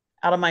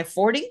out of my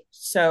 40.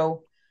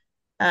 So,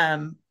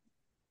 it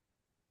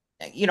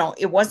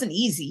wasn't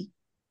easy.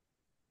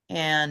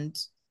 But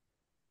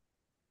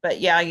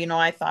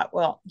I thought,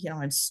 well,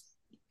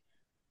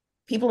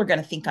 people are going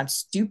to think I'm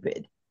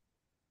stupid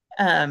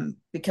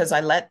because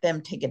I let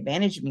them take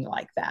advantage of me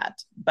like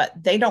that. But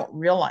they don't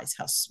realize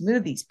how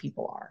smooth these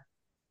people are.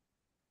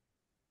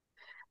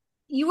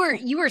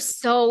 You were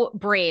so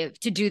brave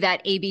to do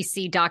that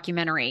ABC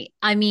documentary.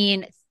 I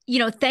mean,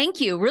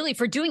 thank you really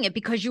for doing it,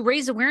 because you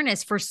raise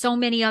awareness for so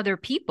many other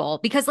people,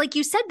 because like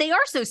you said, they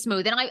are so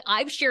smooth. And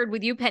I've shared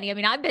with you, Penny. I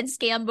mean, I've been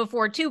scammed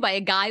before too by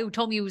a guy who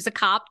told me he was a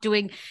cop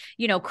doing,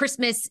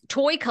 Christmas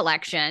toy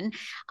collection.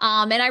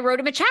 And I wrote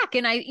him a check,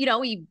 and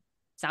he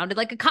sounded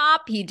like a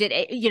cop. He did,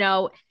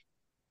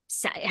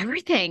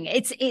 everything.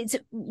 It's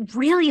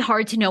really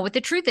hard to know what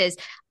the truth is.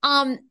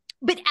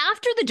 But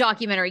after the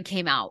documentary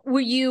came out,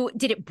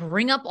 did it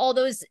bring up all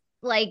those,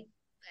 like,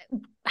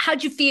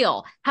 how'd you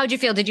feel?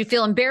 Did you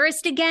feel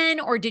embarrassed again,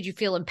 or did you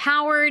feel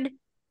empowered?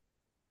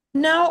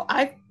 No,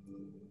 I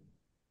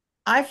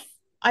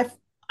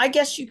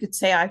guess you could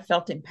say I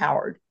felt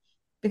empowered,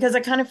 because I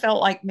kind of felt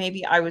like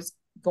maybe I was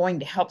going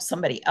to help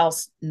somebody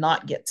else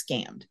not get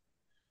scammed.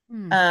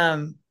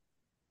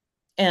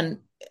 And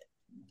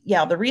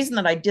yeah, the reason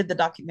that I did the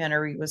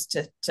documentary was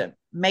to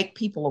make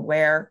people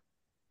aware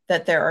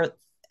that there are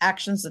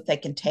actions that they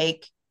can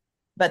take,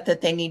 but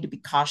that they need to be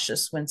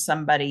cautious when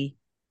somebody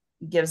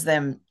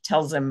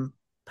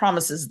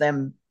promises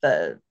them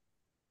an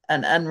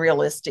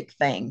unrealistic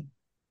thing.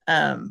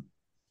 I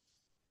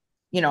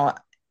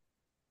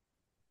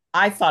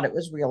thought it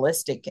was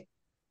realistic,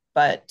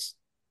 but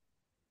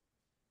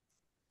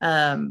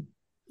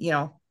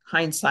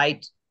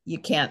hindsight, you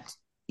can't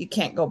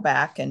go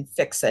back and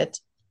fix it.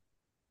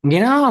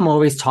 I'm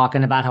always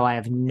talking about how I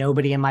have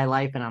nobody in my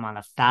life and I'm on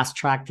a fast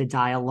track to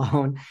die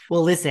alone.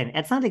 Well, listen,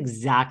 it's not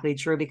exactly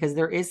true, because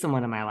there is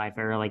someone in my life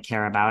I really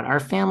care about, our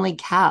family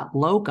cat,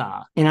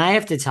 Loca. And I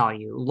have to tell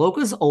you,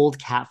 Loca's old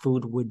cat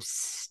food would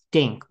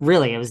stink.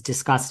 Really, it was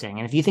disgusting.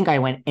 And if you think I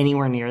went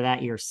anywhere near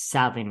that, you're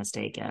sadly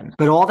mistaken.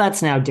 But all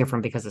that's now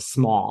different because of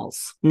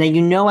Smalls.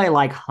 Now, I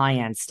like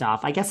high-end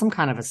stuff. I guess I'm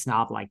kind of a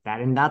snob like that,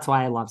 and that's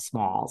why I love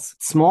Smalls.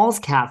 Smalls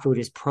cat food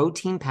is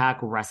protein-packed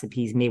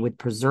recipes made with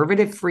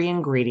preservative-free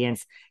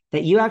ingredients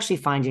that you actually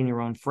find in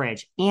your own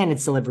fridge, and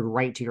it's delivered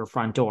right to your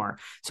front door.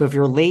 So if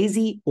you're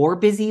lazy or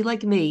busy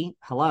like me,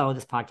 hello,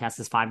 this podcast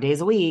is 5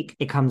 days a week,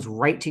 it comes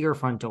right to your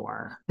front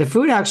door. The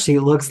food actually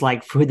looks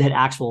like food that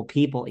actual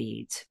people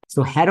eat.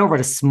 So head over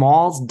to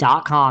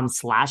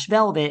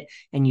smalls.com/velvet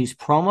and use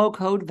promo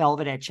code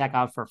velvet at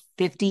checkout for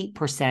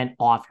 50%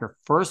 off your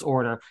first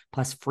order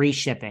plus free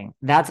shipping.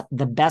 That's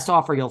the best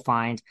offer you'll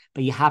find,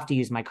 but you have to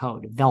use my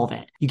code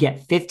velvet. You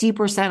get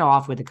 50%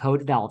 off with the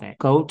code velvet.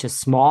 Go to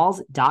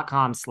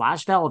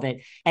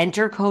smalls.com/velvet,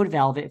 enter code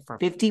velvet for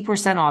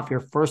 50% off your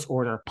first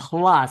order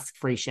plus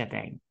free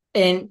shipping.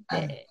 And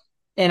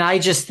I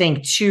just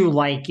think too,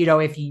 like,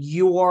 if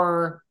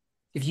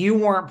you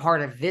weren't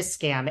part of this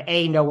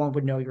scam, no one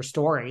would know your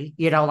story.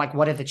 Like,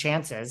 what are the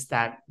chances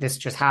that this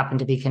just happened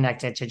to be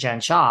connected to Jen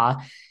Shah,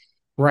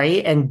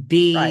 right? And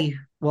B, right.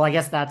 Well, I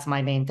guess that's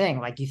my main thing.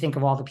 Like, you think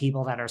of all the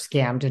people that are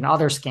scammed and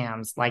other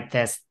scams like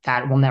this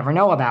that we'll never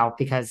know about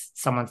because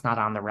someone's not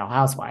on the Real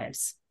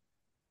Housewives.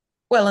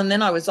 Well, and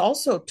then I was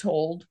also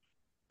told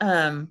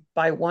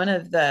by one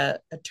of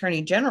the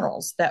attorney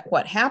generals that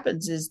what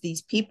happens is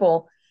these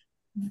people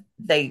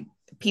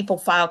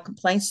file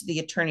complaints to the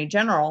attorney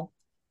general.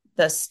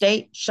 The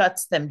state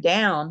shuts them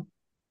down,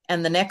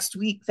 and the next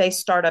week they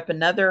start up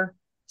another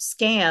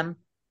scam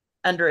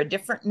under a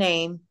different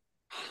name,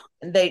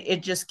 and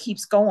it just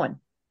keeps going.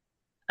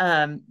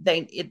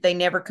 They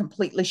never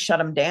completely shut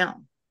them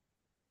down.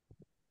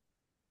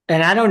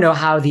 And I don't know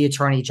how the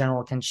attorney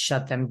general can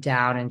shut them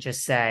down and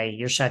just say,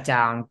 you're shut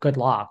down, good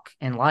luck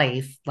in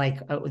life. Like,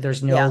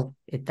 there's no,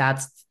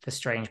 that's the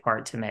strange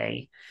part to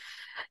me.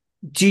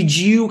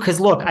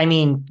 Because look, I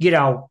mean,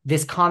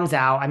 this comes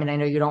out. I mean, I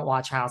know you don't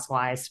watch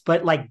Housewives,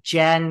 but like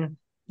Jen,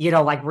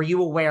 like, were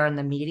you aware in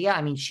the media?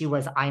 I mean, she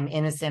was, I'm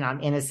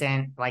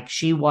innocent. Like,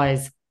 she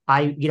was,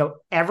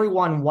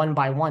 everyone one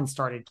by one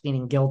started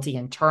pleading guilty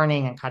and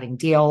turning and cutting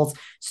deals.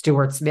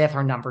 Stuart Smith,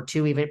 her number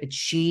 2, even, but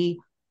she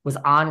was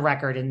on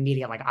record in the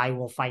media, like, I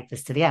will fight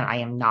this to the end. I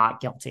am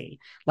not guilty.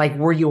 Like,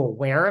 were you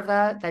aware of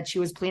that she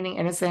was pleading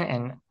innocent?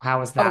 And how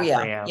was that for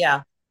you?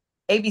 Yeah.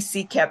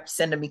 ABC kept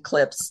sending me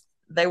clips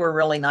they were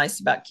really nice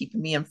about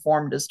keeping me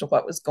informed as to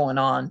what was going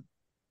on.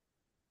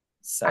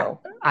 So,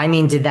 I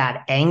mean, did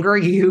that anger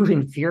you,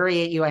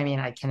 infuriate you? I mean,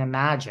 I can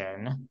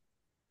imagine.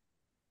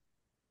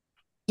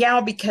 yeah,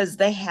 because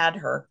they had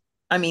her.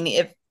 I mean,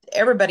 if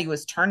everybody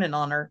was turning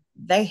on her,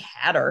 they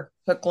had her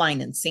hook, line,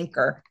 and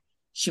sinker.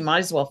 She might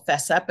as well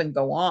fess up and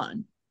go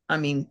on. I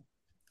mean,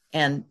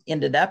 and she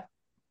ended up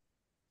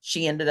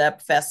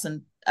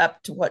fessing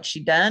up to what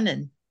she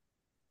done,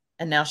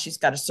 and now she's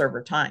got to serve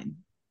her time.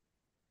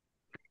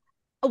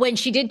 When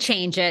she did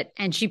change it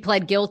and she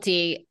pled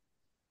guilty,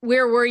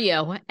 where were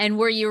you? And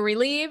were you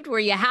relieved? Were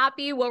you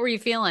happy? What were you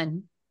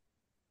feeling?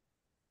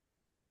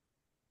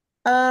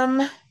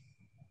 I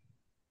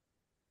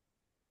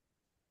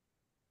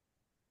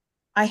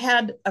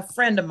had a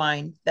friend of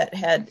mine that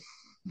had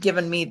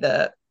given me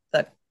the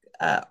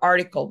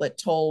article that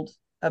told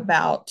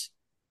about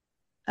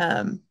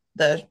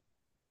the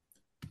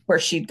where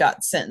she'd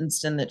got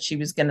sentenced and that she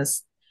was going to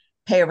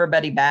pay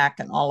everybody back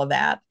and all of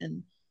that.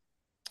 And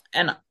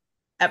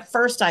at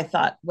first I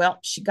thought, well,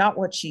 she got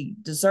what she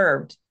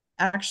deserved.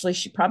 Actually,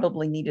 she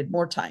probably needed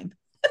more time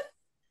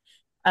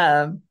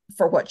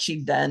for what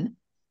she'd done.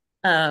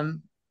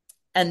 And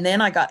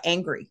then I got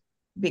angry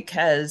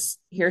because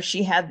here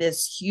she had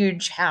this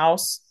huge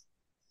house,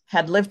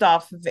 had lived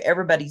off of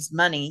everybody's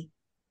money,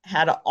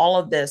 had all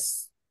of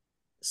this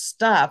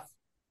stuff,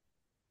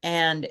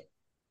 and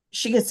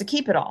she gets to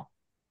keep it all.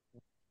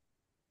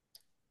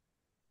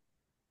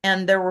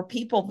 And there were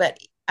people that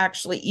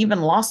actually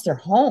even lost their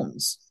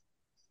homes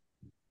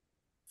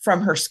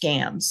from her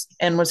scams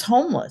and was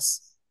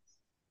homeless.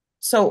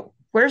 So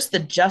where's the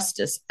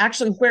justice?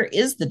 Actually, where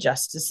is the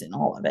justice in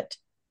all of it?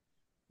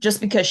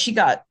 Just because she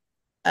got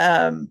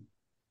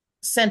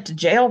sent to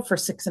jail for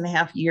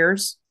 6.5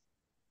 years,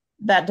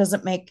 that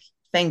doesn't make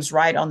things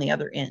right on the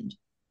other end.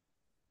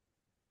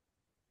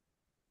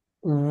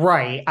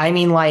 Right. I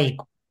mean, like,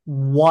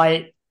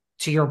 what,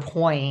 to your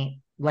point,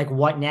 like,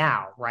 what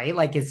now, right?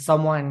 Like, is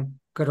someone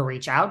going to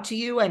reach out to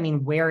you? I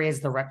mean, where is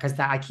the because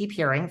I keep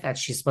hearing that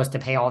she's supposed to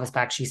pay all this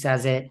back. She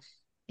says it.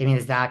 I mean,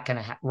 is that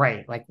going to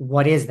right? Like,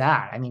 what is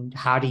that? I mean,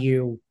 what do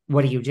you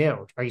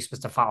do? Are you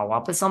supposed to follow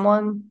up with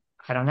someone?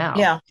 I don't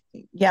know.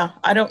 Yeah.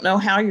 I don't know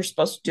how you're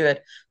supposed to do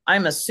it.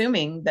 I'm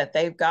assuming that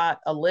they've got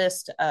a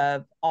list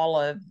of all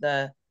of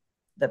the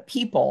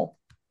people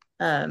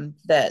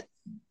that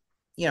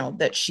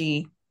that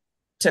she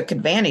took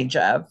advantage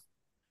of,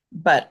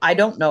 but I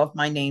don't know if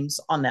my name's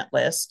on that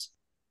list.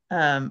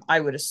 I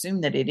would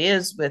assume that it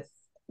is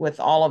with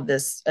all of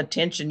this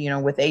attention,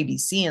 with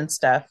ABC and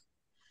stuff.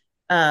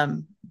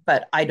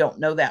 But I don't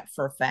know that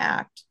for a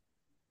fact.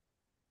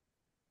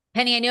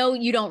 Penny, I know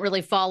you don't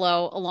really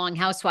follow along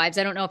Housewives.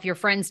 I don't know if your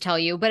friends tell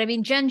you, but I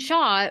mean, Jen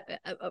Shah,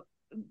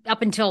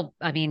 up until,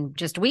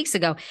 just weeks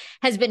ago,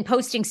 has been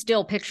posting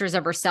still pictures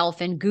of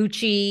herself in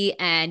Gucci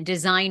and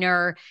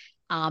designer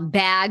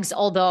bags,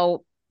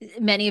 although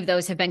many of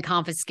those have been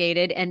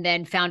confiscated and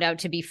then found out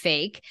to be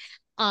fake.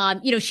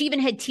 She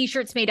even had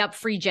T-shirts made up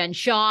free Jen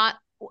Shah.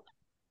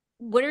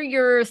 What are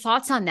your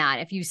thoughts on that?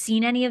 Have you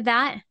seen any of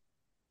that?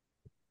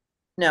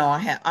 No,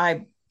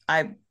 I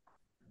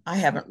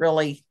haven't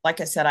really,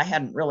 like I said, I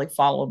hadn't really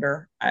followed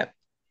her.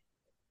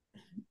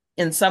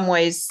 In some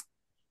ways,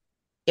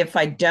 if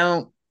I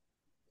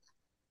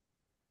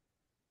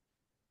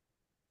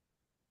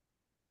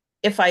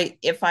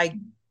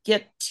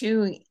get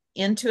too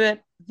into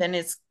it,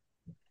 then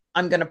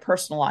I'm going to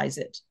personalize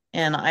it.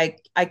 And I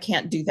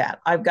can't do that.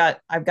 I've got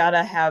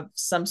to have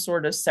some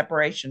sort of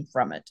separation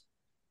from it.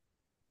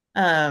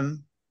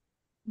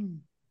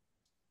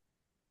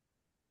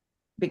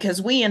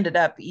 Because we ended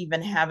up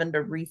even having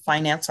to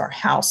refinance our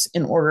house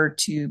in order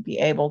to be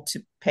able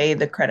to pay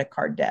the credit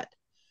card debt.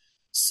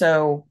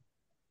 So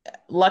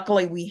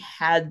luckily we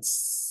had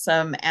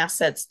some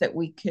assets that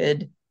we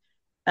could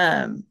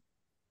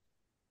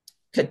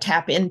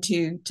tap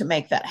into to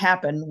make that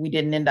happen. We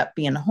didn't end up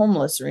being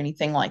homeless or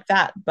anything like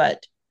that,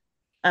 but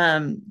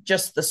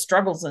just the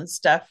struggles and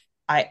stuff,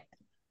 I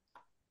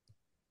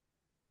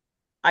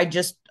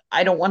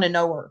don't want to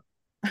know her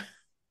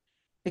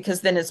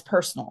because then it's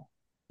personal,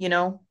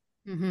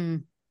 Mm-hmm.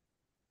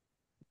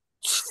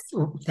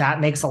 That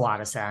makes a lot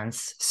of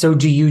sense. So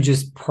do you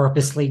just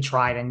purposely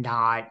try to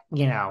not,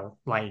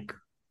 like,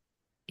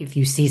 if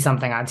you see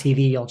something on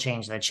TV, you'll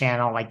change the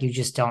channel. Like, you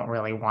just don't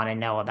really want to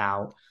know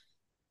about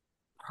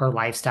her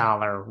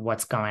lifestyle or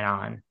what's going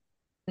on?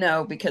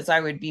 No, because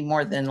I would be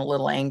more than a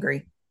little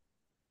angry.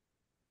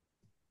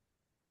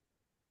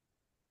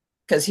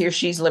 Because here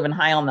she's living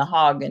high on the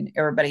hog and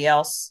everybody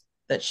else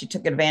that she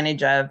took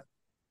advantage of,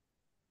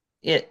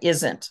 it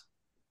isn't.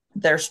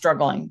 They're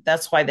struggling.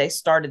 That's why they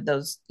started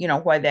those,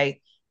 why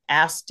they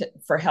asked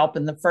for help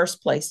in the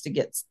first place to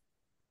get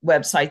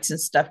websites and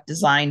stuff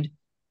designed,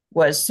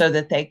 was so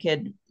that they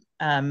could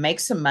make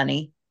some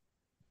money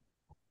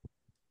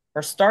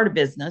or start a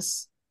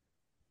business.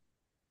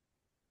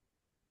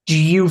 Do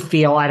you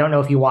feel, I don't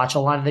know if you watch a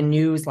lot of the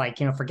news, like,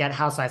 forget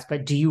Housewives,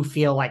 but do you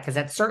feel like, because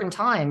at certain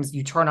times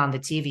you turn on the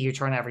TV, you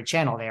turn every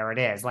channel, there it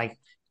is. Like,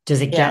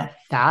 Does it Yeah. get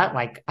that?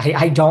 Like,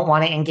 I don't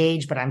want to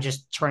engage, but I'm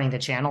just turning the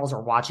channels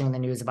or watching the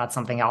news about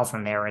something else,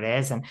 and there it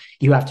is. And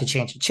you have to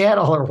change the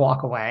channel or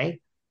walk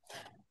away.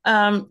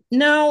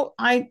 No,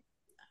 I'm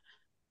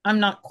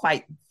not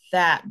quite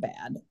that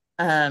bad.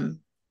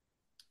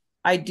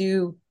 I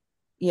do,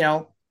 you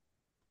know,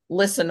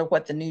 listen to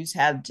what the news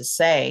had to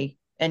say,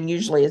 and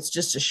usually it's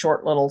just a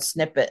short little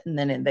snippet, and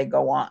then they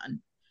go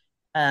on.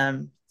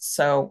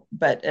 So,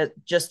 but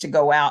just to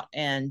go out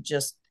and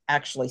just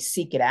actually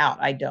seek it out,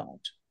 I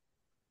don't.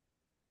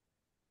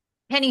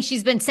 Penny,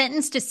 she's been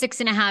sentenced to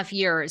 6.5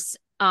 years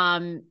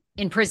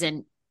in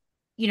prison.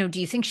 Do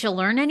you think she'll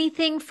learn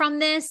anything from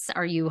this?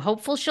 Are you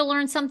hopeful she'll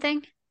learn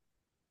something?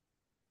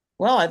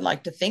 Well, I'd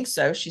like to think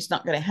so. She's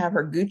not going to have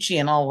her Gucci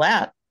and all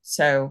that.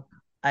 So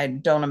I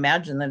don't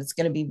imagine that it's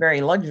going to be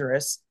very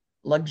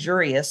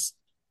luxurious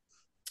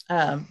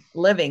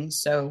living.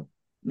 So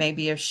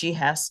maybe if she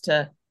has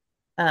to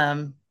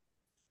um,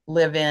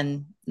 live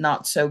in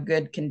not so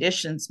good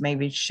conditions,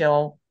 maybe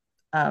she'll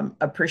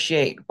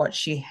appreciate what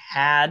she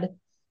had,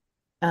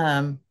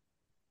 um,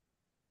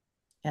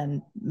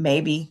 and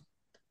maybe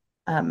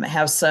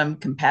have some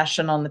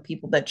compassion on the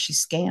people that she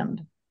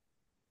scammed.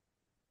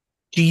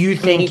 Do you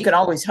I mean, you think can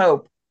always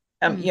hope.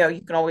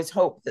 You can always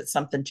hope that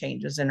something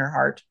changes in her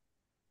heart.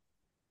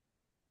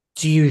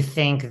 do you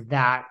think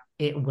that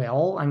it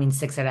will? I mean,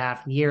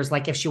 6.5 years,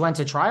 like if she went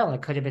to trial,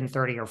 it could have been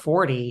 30 or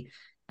 40.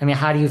 I mean,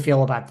 how do you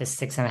feel about this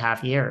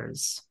 6.5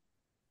 years?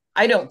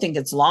 I don't think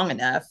it's long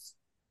enough.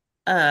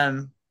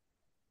 Um,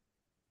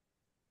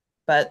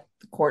 but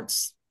the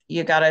courts,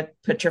 you got to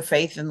put your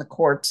faith in the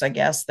courts. I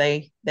guess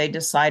they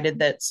decided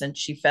that since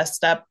she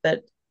fessed up,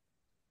 that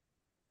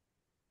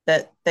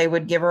they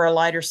would give her a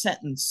lighter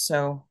sentence.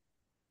 So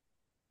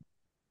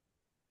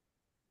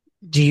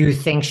Do you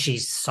think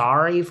she's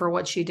sorry for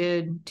what she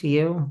did to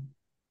you?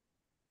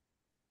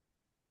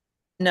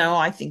 no,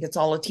 I think it's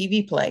all a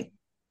TV play.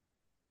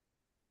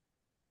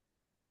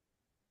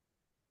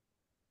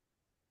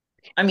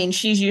 I mean,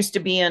 she's used to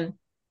being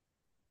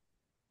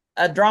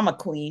a drama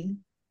queen,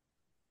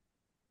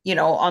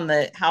 on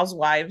the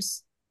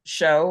Housewives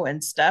show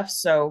and stuff.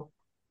 So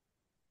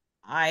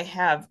I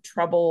have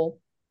trouble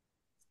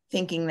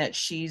thinking that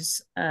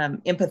she's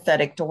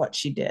empathetic to what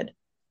she did.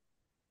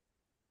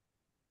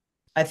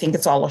 I think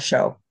it's all a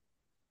show.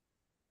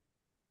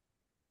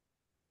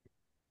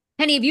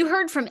 Penny, have you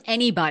heard from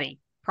anybody,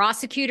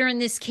 prosecutor in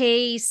this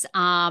case,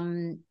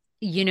 Better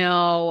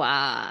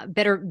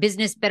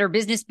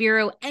Business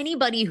Bureau,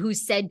 anybody who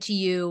said to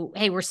you,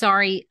 hey, we're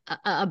sorry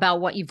about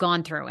what you've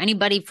gone through?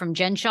 Anybody from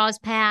Jen Shah's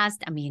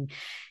past? I mean,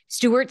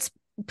 Stewart's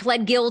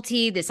pled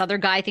guilty. This other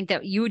guy I think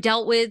that you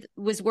dealt with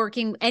was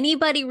working.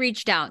 Anybody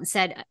reached out and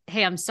said,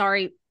 hey, I'm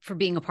sorry for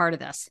being a part of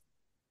this?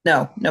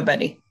 No,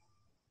 nobody.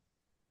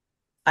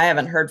 I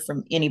haven't heard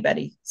from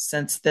anybody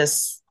since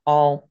this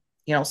all,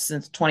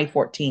 since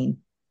 2014.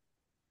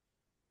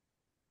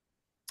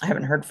 I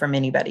haven't heard from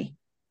anybody.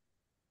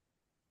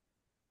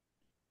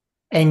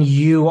 And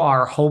you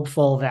are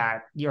hopeful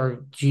that,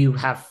 or do you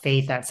have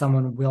faith that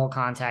someone will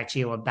contact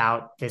you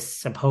about this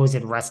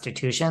supposed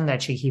restitution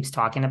that she keeps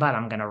talking about?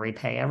 I'm going to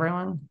repay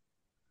everyone.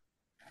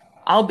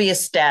 I'll be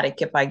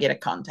ecstatic if I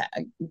get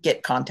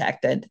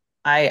contacted.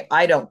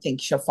 I don't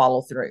think she'll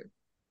follow through.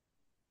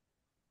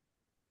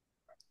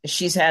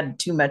 She's had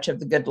too much of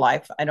the good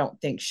life. I don't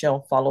think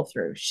she'll follow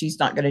through. She's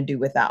not going to do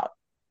without.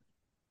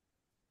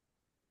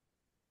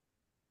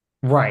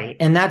 Right.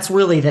 And that's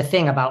really the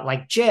thing about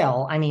like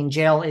jail. I mean,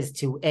 jail is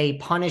to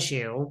punish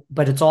you,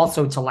 but it's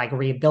also to like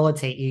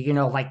rehabilitate you,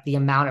 like the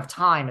amount of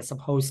time is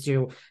supposed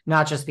to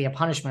not just be a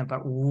punishment, but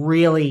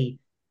really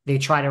they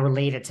try to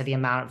relate it to the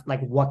amount of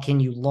like, what can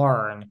you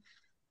learn?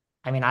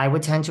 I mean, I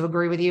would tend to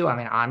agree with you. I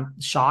mean, I'm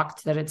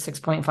shocked that it's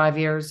 6.5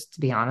 years,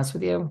 to be honest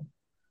with you.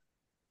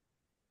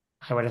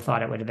 I would have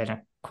thought it would have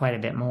been quite a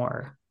bit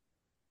more.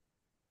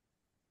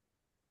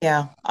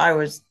 Yeah, I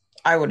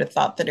would have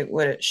thought that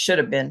it should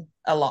have been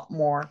a lot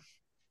more,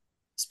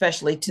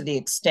 especially to the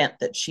extent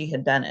that she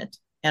had done it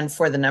and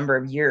for the number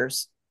of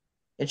years.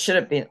 It should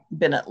have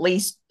been at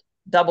least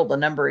double the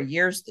number of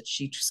years that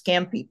she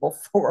scammed people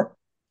for.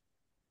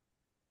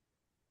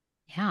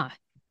 Yeah.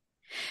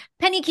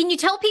 Penny, can you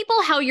tell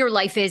people how your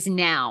life is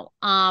now?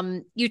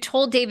 You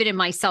told David and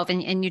myself,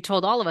 and you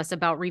told all of us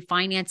about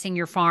refinancing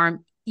your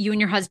farm. You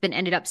and your husband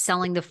ended up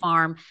selling the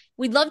farm.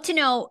 We'd love to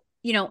know,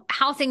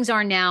 how things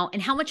are now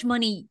and how much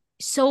money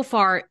so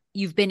far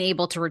you've been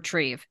able to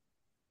retrieve.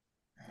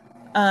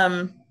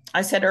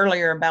 I said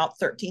earlier about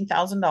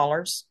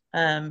 $13,000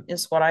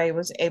 is what I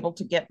was able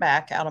to get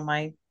back out of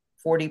my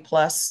 40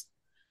 plus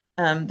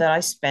that I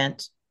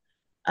spent.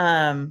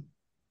 And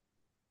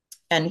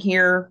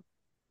here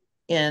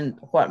in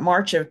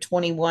March of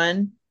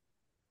 21,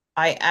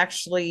 I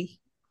actually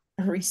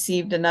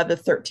received another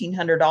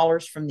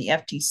 $1,300 from the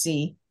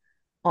FTC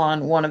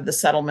on one of the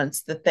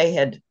settlements that they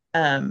had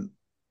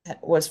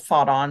was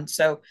fought on.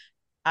 So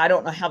I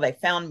don't know how they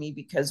found me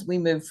because we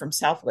moved from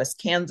Southwest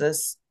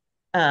Kansas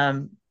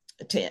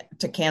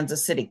to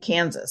Kansas City,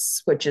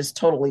 Kansas, which is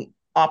totally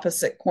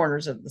opposite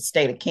corners of the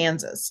state of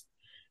Kansas.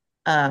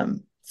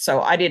 So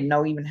I didn't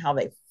know even how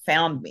they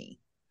found me.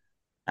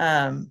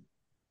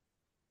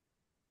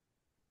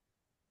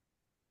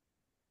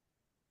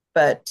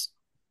 But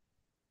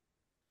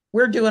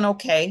we're doing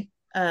okay.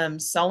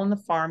 Selling the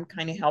farm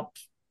kind of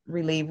helped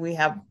relieve. We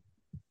have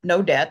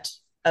no debt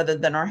other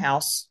than our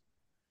house.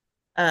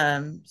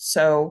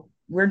 So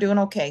we're doing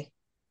okay.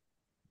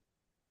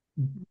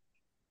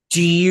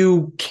 Do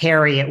you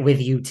carry it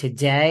with you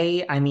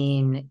today? I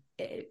mean,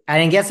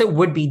 I guess it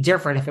would be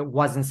different if it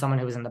wasn't someone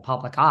who was in the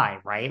public eye,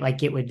 right?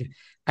 Like it would,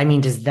 I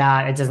mean, it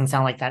doesn't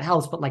sound like that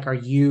helps, but like, do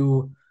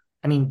you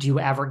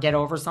ever get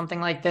over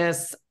something like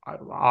this?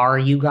 Are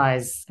you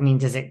guys, I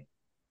mean, is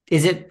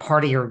it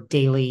part of your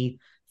daily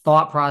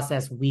thought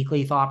process,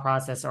 weekly thought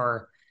process,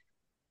 or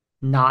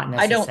not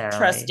necessarily? I don't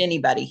trust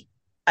anybody.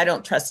 I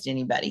don't trust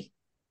anybody.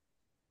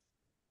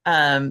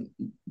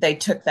 They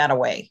took that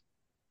away.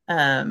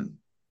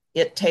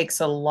 It takes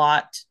a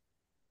lot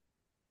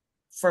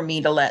for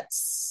me to let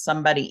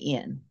somebody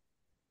in.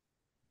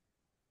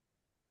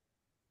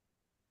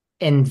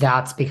 And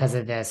that's because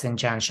of this and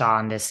Jen Shah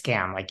and this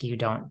scam. Like you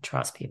don't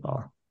trust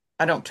people.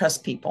 I don't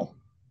trust people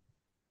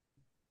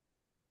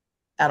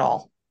at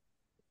all.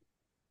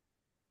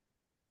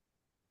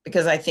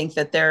 Because I think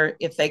that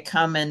if they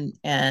come and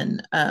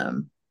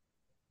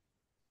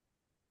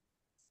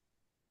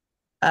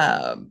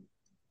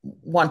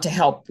want to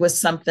help with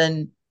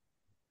something,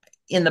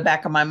 in the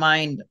back of my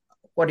mind,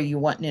 what are you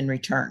wanting in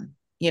return?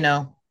 You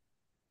know?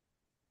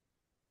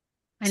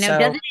 I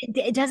know.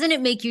 So, doesn't it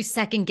make you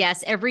second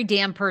guess every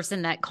damn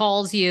person that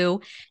calls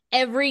you?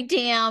 I mean,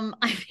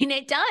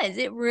 it does.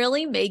 It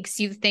really makes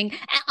you think.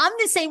 I'm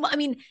the same. I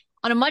mean,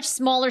 on a much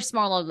smaller,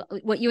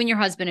 what you and your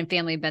husband and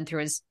family have been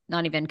through is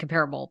not even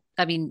comparable.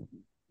 I mean,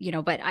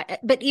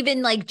 but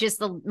even like just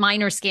the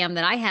minor scam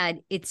that I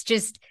had, it's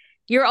just,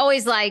 you're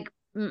always like,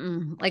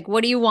 like,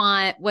 what do you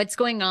want? What's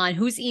going on?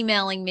 Who's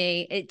emailing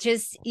me? It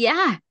just,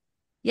 yeah.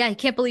 I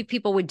can't believe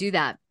people would do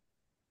that.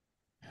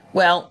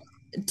 Well,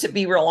 to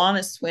be real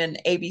honest, when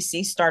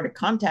ABC started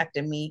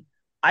contacting me,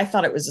 I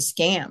thought it was a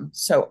scam.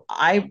 So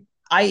I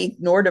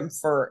ignored them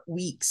for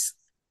weeks.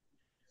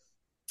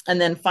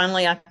 And then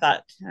finally I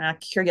thought,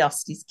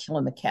 curiosity's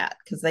killing the cat,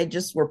 because they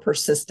just were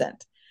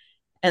persistent.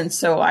 And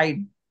so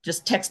I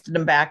just texted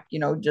them back,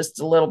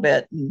 just a little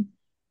bit.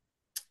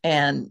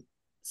 And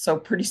so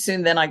pretty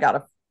soon then I got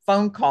a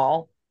phone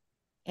call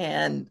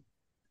and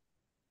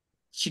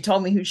she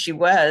told me who she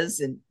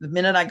was. And the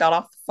minute I got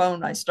off the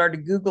phone, I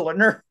started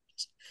Googling her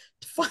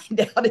to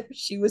find out if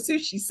she was who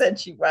she said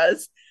she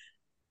was.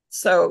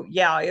 So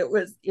yeah, it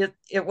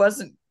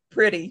wasn't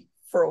pretty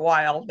for a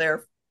while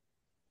there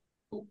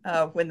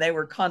when they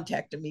were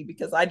contacting me,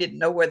 because I didn't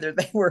know whether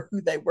they were who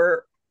they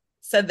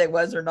said they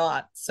was or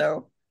not.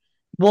 So,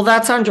 well,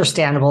 that's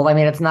understandable. I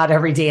mean, it's not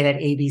every day that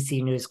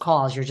ABC News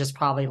calls. You're just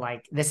probably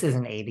like, this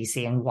isn't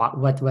ABC, and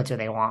what do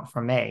they want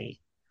from me?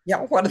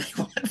 Yeah, what do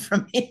they want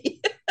from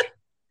me?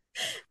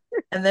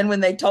 And then when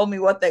they told me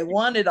what they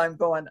wanted, I'm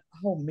going,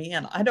 oh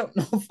man, I don't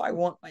know if I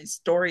want my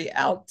story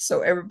out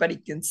so everybody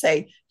can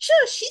say,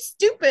 sure, she's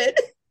stupid.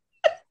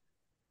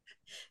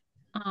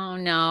 Oh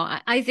no,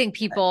 I think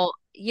people,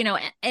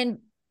 and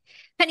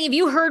Penny, have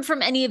you heard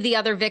from any of the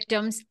other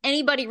victims?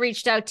 Anybody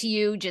reached out to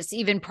you, just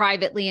even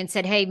privately, and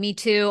said, hey, me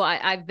too.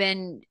 I've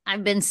been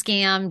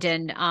scammed,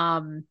 and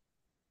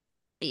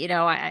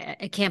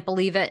I can't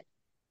believe it.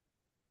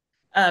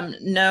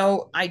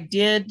 No, I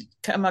did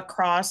come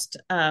across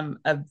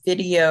a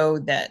video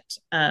that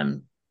a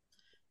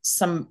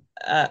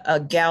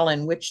gal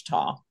in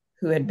Wichita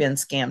who had been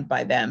scammed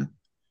by them.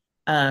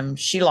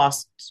 She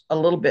lost a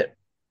little bit,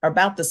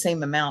 about the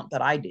same amount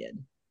that I did.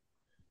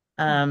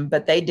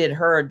 But they did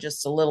her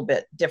just a little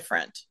bit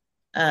different.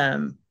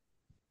 But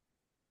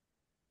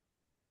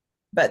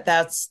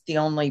that's the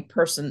only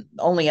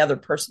other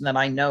person that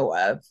I know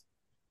of.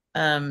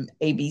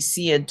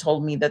 ABC had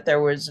told me that there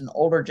was an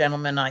older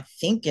gentleman, I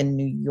think in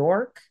New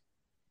York,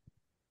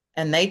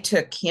 and they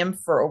took him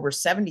for over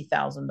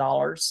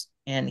 $70,000,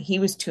 and he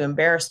was too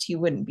embarrassed. He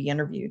wouldn't be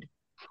interviewed.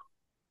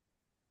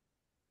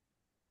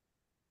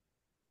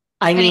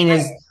 I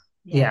mean,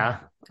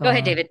 yeah. Go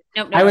ahead, David.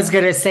 No, I was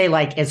going to say,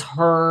 like, is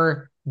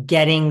her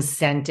getting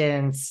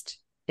sentenced,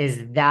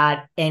 is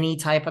that any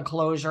type of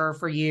closure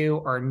for you,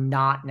 or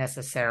not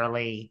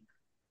necessarily?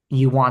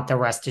 You want the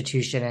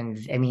restitution, and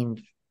I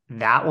mean,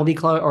 that will be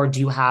closed, or do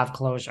you have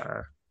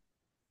closure,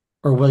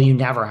 or will you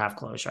never have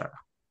closure?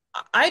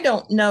 I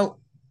don't know.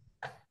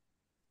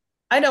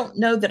 I don't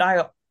know that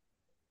I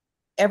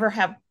ever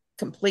have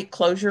complete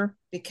closure,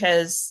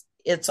 because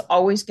it's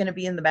always going to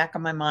be in the back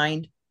of my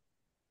mind.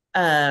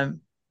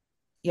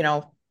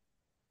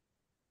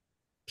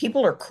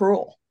 People are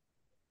cruel.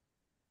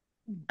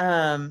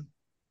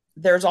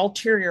 There's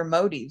ulterior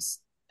motives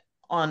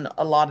on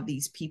a lot of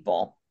these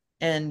people,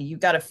 and you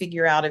got to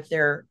figure out if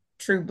they're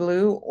true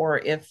blue or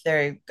if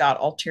they've got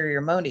ulterior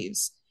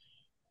motives.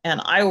 And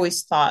I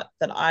always thought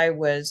that I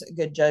was a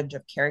good judge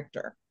of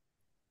character.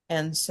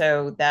 And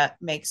so that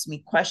makes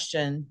me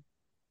question,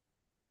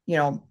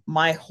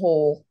 my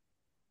whole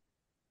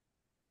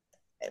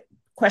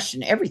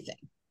question everything.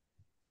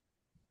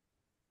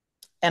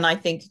 And I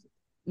think,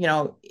 you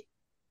know,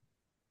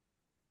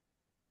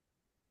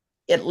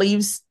 it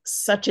leaves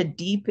such a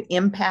deep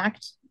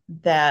impact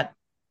that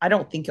I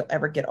don't think you'll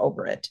ever get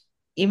over it.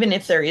 Even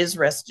if there is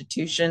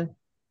restitution,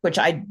 which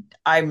I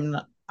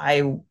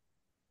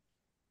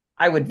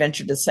would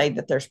venture to say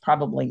that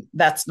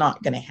that's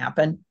not going to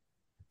happen.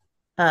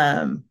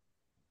 But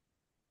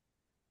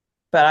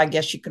I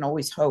guess you can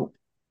always hope.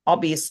 I'll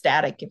be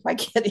ecstatic if I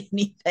get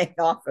anything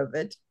off of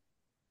it.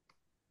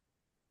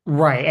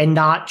 Right. And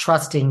not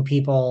trusting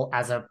people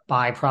as a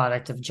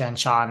byproduct of Jen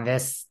Shah and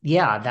this,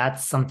 yeah,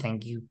 that's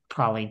something you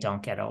probably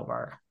don't get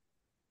over.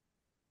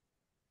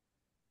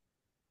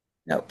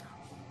 Nope.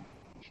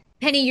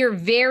 Penny, you're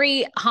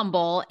very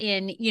humble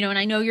and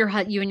I know you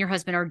and your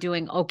husband are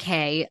doing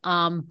okay.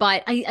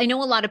 But I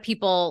know a lot of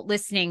people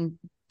listening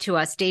to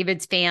us,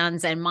 David's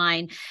fans and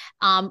mine,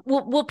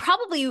 will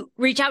probably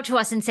reach out to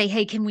us and say,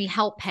 "Hey, can we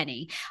help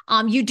Penny?"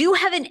 You do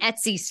have an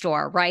Etsy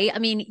store, right? I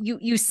mean,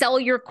 you sell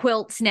your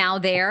quilts now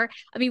there.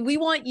 I mean, we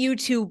want you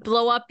to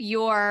blow up we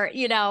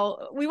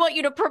want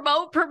you to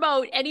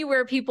promote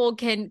anywhere people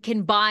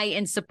can buy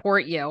and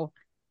support you.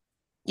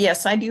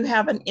 Yes, I do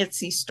have an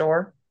Etsy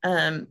store.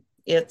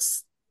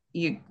 It's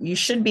you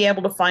should be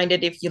able to find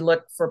it if you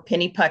look for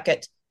Penny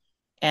Puckett,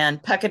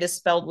 and Puckett is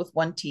spelled with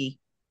one T.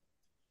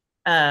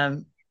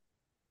 And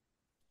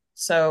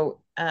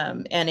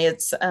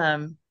it's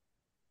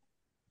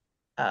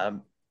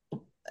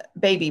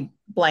baby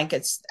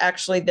blankets.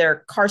 Actually,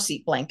 they're car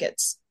seat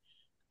blankets.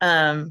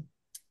 That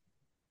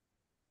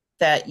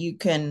you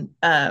can,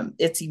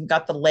 it's even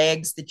got the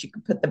legs that you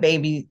can put the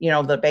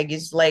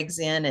baby's legs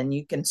in, and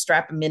you can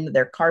strap them into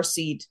their car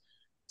seat,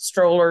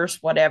 strollers,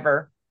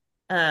 whatever.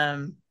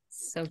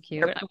 So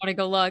cute. I want to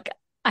go look.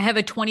 I have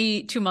a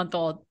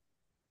 22-month-old.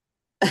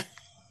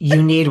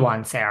 You need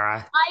one,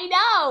 Sarah. I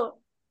know.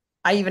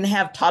 I even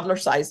have toddler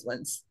size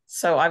ones.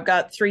 So I've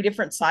got 3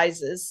 different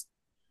sizes.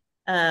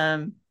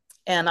 And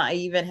I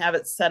even have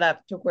it set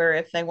up to where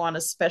if they want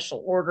a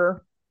special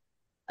order,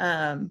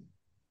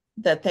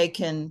 that they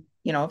can,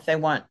 if they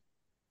want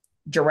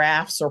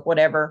giraffes or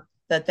whatever,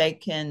 that they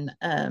can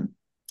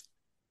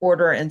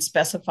order and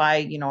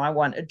specify, I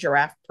want a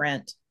giraffe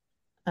print.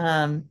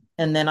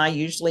 And then I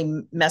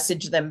usually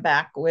message them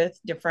back with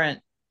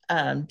different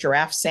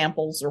giraffe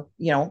samples or,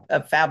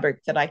 of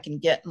fabric that I can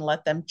get and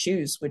let them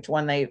choose which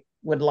one they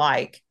would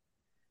like.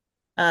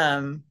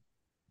 I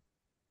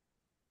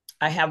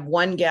have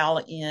one gal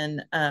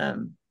in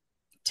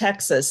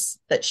Texas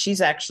that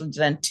she's actually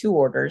done 2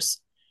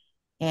 orders,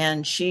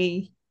 and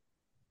she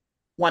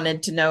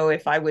wanted to know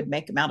if I would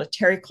make them out of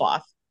terry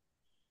cloth.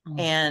 Oh.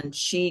 And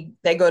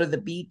they go to the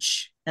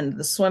beach and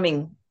the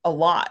swimming a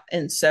lot.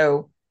 And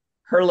so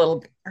her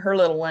little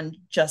one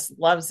just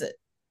loves it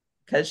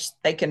because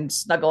they can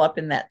snuggle up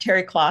in that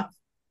terry cloth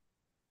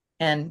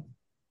and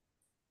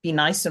be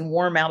nice and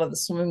warm out of the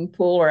swimming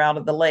pool or out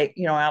of the lake,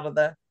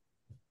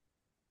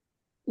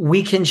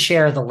 We can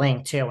share the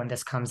link too when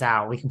this comes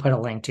out. We can put a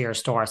link to your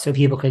store so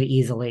people could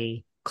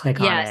easily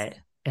click on it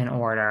and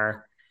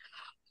order.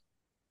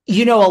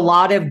 A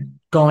lot of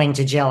going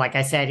to jail, like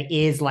I said,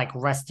 is like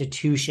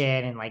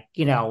restitution and like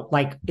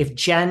if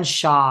Jen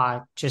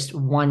Shah just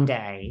one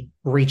day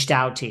reached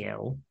out to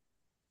you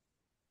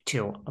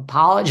to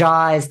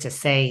apologize, to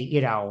say,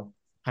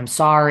 I'm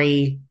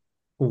sorry,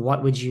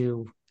 what would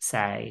you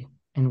say?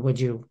 And would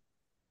you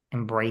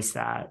embrace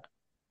that?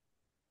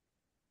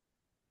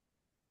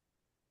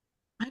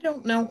 I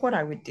don't know what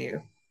I would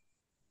do.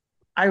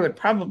 I would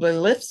probably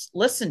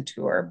listen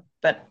to her,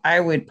 but I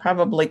would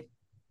probably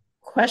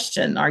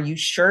question, are you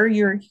sure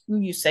you're who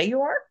you say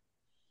you are?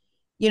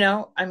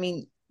 I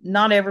mean,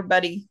 not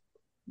everybody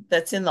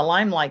that's in the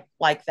limelight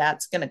like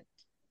that's going to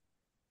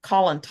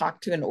call and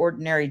talk to an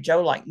ordinary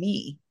Joe like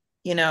me,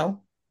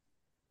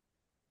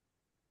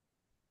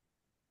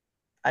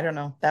 I don't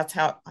know. That's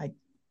how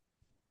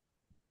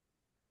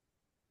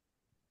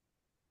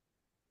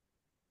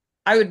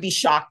I would be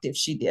shocked if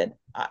she did.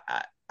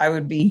 I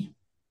would be,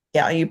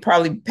 you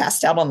probably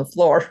passed out on the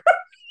floor.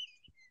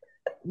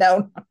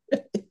 No.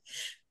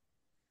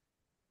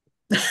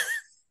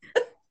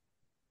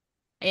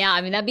 Yeah,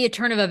 I mean, that'd be a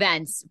turn of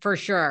events for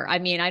sure. I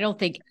mean, I don't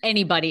think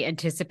anybody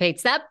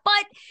anticipates that.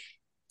 But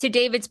to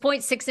David's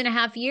point,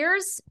 6.5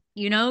 years,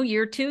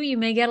 year 2, you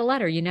may get a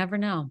letter. You never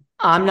know.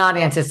 I'm not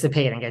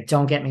anticipating it.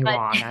 Don't get me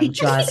wrong. I'm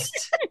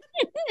just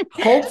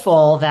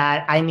hopeful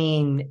that,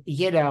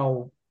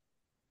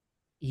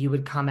 you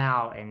would come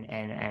out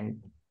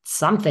and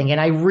something.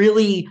 And I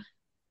really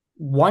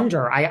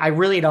wonder, I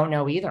really don't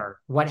know either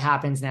what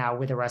happens now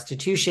with the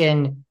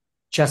restitution,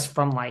 just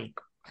from like,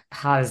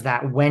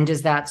 when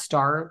does that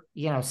start?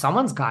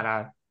 Someone's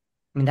gotta,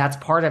 that's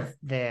part of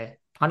the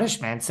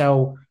punishment.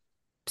 So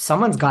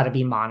someone's got to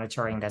be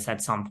monitoring this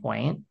at some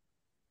point.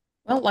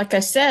 Well, like I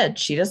said,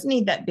 she doesn't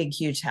need that big,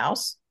 huge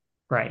house.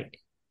 Right.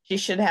 She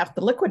should have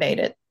to liquidate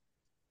it.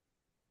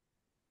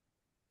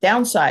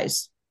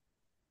 Downsize.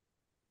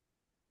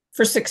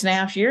 For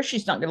 6.5 years,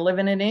 she's not going to live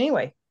in it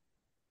anyway.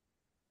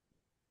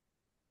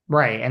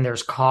 Right. And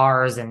there's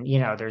cars and,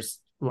 there's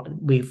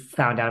we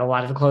found out a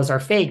lot of the clothes are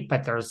fake,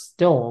 but there's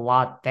still a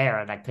lot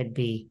there that could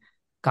be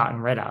gotten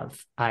rid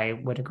of. I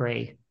would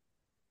agree.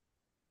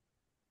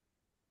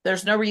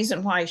 There's no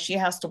reason why she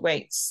has to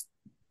wait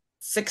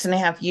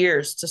 6.5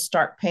 years to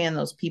start paying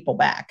those people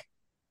back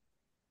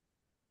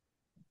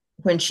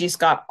when she's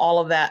got all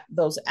of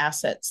those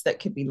assets that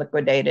could be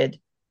liquidated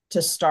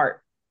to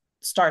start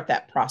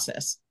that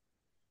process.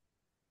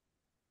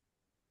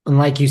 And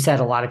like you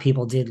said, a lot of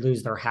people did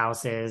lose their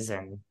houses,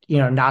 and,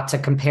 not to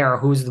compare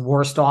who's the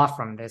worst off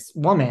from this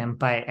woman,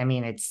 but I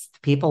mean, it's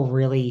people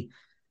really,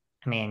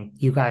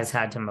 you guys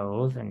had to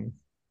move, and.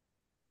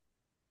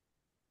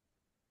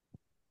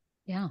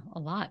 Yeah, a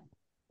lot.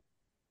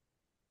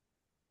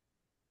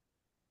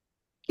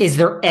 Is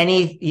there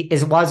anything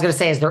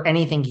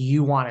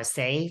you want to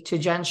say to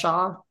Jen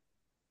Shah?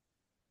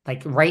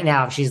 Like right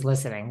now, if she's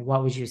listening,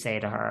 what would you say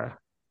to her?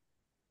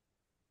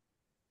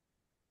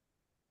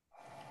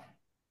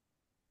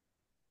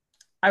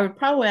 I would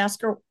probably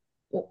ask her,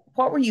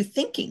 what were you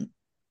thinking?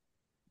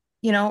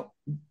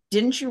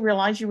 Didn't you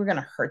realize you were going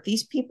to hurt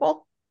these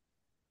people?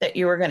 That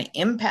you were going to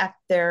impact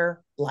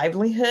their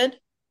livelihood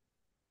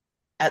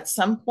at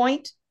some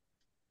point?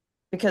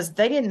 Because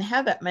they didn't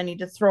have that money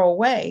to throw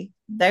away.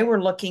 They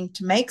were looking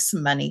to make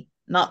some money,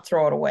 not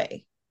throw it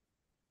away.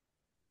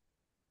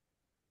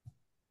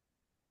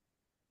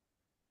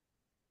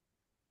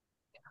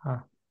 Huh.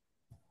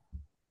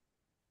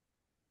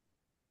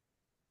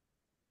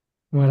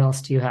 What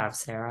else do you have,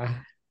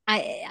 Sarah?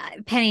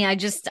 Penny,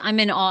 I'm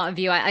in awe of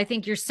you. I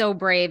think you're so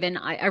brave, and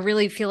I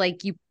really feel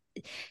like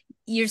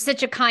you're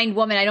such a kind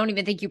woman. I don't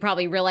even think you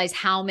probably realize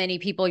how many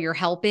people you're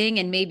helping.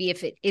 And maybe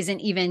if it isn't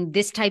even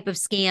this type of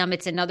scam,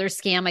 it's another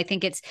scam. I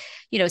think it's,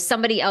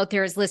 somebody out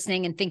there is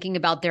listening and thinking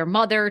about their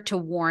mother to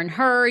warn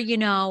her,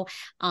 So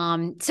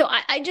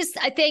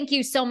I thank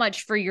you so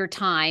much for your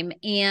time.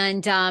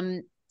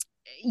 And,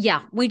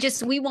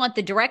 we want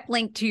the direct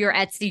link to your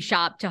Etsy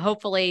shop to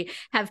hopefully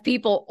have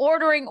people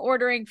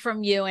ordering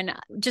from you, and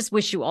just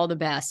wish you all the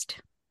best.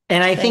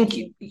 And I think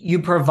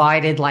you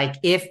provided, like,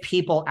 if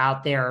people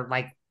out there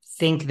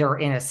think they're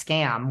in a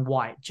scam,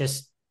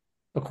 just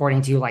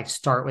according to you,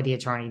 start with the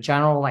Attorney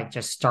General,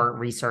 just start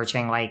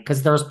researching,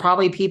 because there's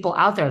probably people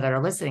out there that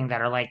are listening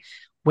that are like,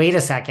 wait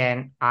a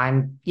second,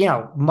 I'm,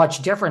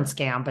 much different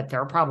scam, but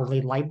there are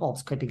probably light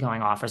bulbs could be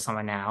going off for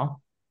someone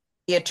now.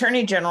 The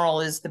Attorney General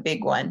is the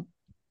big one,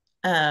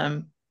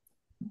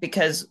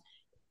 because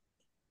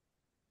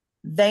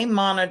they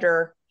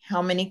monitor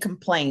how many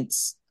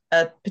complaints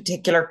a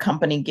particular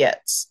company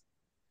gets.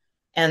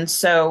 And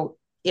so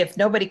if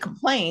nobody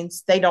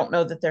complains, they don't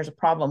know that there's a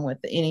problem with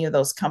any of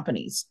those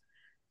companies.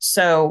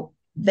 So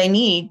they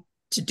need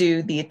to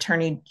do the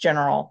Attorney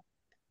General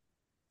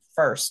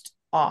first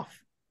off,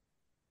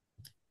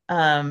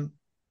 to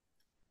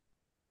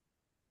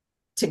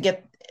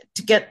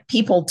get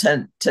people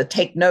to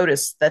take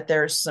notice that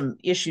there's some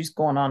issues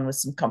going on with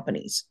some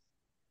companies.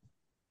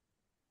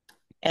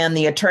 And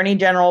the Attorney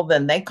General,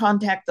 then they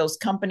contact those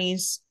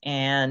companies,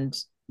 and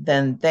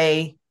then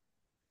they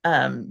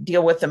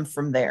deal with them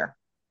from there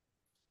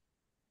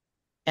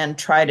and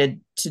try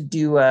to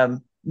do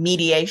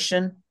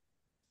mediation.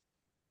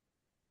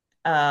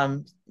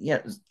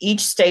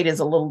 Each state is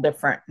a little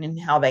different in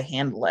how they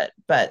handle it,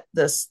 but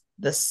this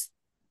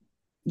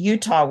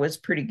Utah was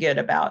pretty good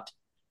about,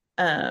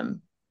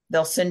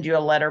 they'll send you a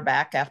letter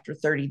back after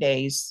 30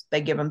 days.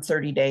 They give them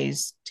 30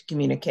 days to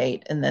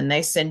communicate, and then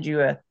they send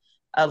you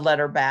a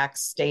letter back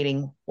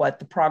stating what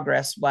the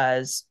progress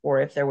was,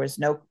 or if there was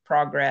no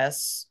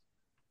progress,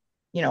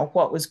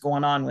 what was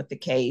going on with the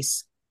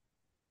case.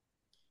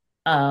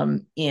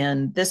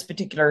 In this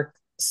particular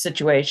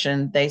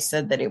situation, they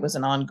said that it was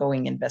an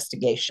ongoing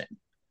investigation.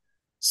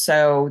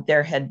 So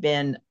there had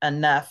been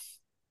enough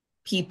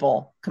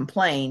people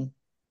complain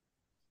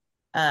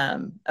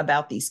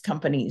about these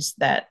companies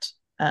that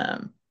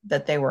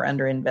they were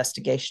under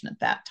investigation at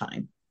that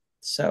time.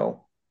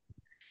 So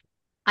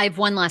I have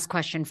one last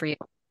question for you.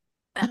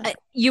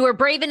 You were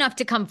brave enough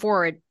to come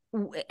forward,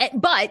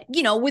 but,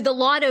 with a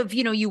lot of,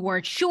 you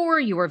weren't sure,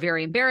 you were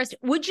very embarrassed.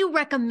 Would you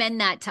recommend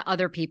that to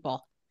other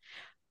people?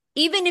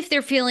 Even if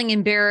they're feeling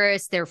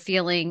embarrassed, they're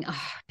feeling,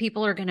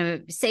 people are going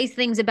to say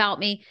things about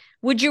me.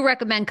 Would you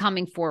recommend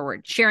coming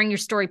forward, sharing your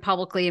story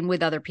publicly and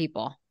with other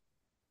people?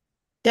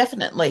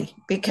 Definitely,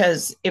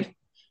 because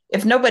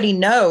if nobody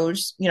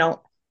knows,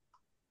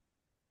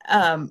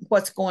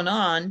 what's going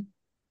on,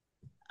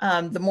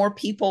 the more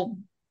people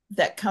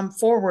that come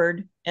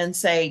forward and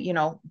say,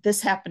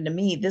 this happened to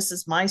me, this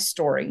is my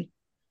story,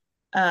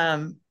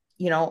 I'm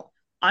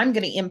going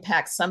to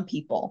impact some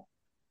people,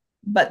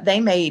 but they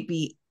may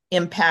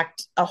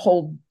impact a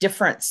whole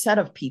different set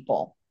of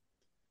people.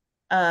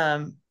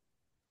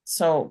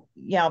 So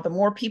yeah, the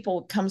more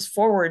people comes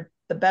forward,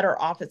 the better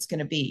off it's going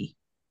to be.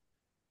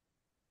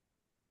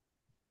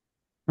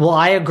 Well,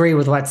 I agree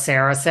with what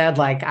Sarah said.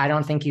 I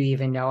don't think you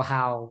even know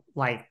how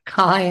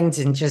kind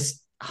and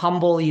just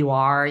humble you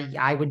are.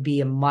 I would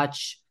be a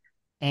much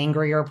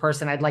angrier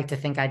person. I'd like to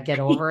think I'd get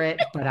over it,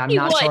 but I'm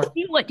not sure.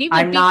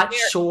 I'm not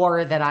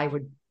sure that I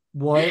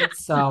would.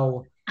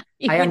 So,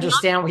 I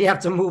understand we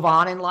have to move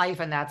on in life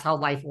and that's how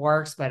life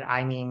works. But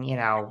I mean,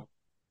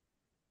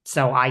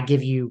 so I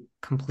give you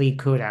complete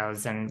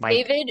kudos. And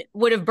David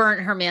would have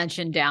burnt her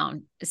mansion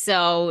down.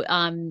 So,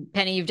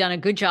 Penny, you've done a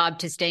good job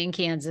to stay in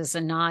Kansas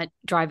and not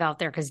drive out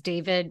there because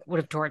David would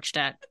have torched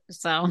it.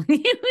 So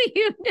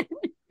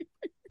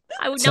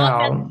I would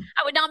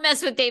not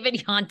mess with David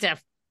Yontef.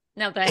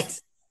 No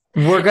thanks.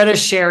 We're going to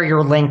share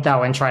your link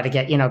though and try to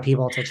get,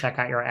 people to check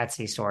out your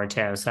Etsy store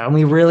too. So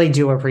we really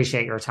do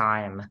appreciate your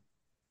time.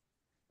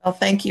 Well,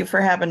 thank you for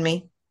having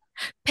me.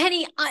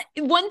 Penny,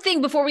 one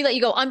thing before we let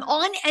you go, I'm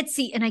on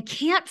Etsy and I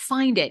can't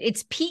find it.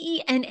 It's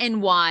PENNY and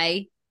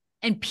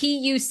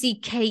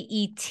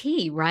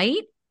PUCKET,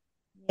 right?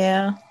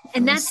 Yeah.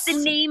 And that's the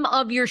name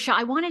of your shop.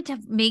 I wanted to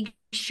make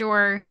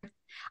sure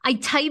I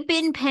type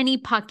in Penny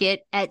Puckett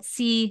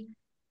Etsy.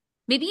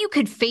 Maybe you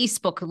could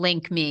Facebook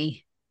link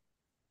me.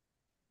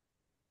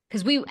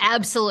 Because we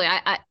absolutely,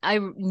 I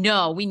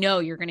know, we know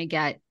you're going to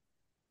get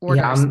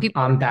orders. Yeah,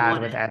 I'm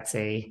bad with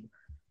Etsy.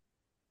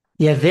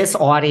 Yeah, this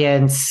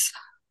audience,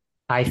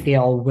 I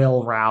feel,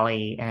 will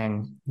rally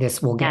and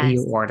this will get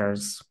you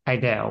orders. I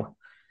do.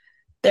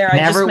 There, I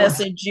just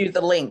messaged you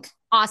the link.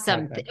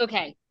 Awesome.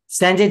 Okay.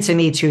 Send it to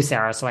me too,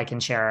 Sarah, so I can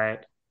share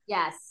it.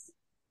 Yes.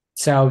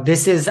 So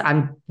this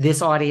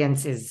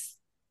audience is,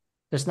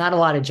 there's not a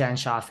lot of Jen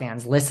Shah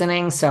fans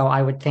listening, so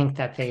I would think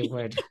that they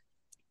would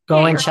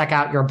go and check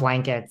out your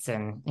blankets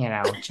and,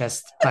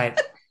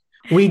 but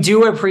we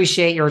do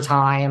appreciate your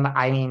time.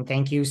 I mean,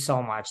 thank you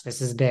so much. This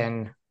has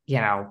been,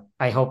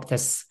 I hope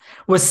this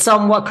was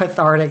somewhat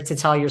cathartic to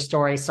tell your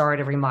story. Sorry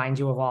to remind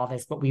you of all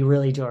this, but we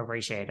really do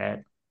appreciate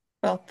it.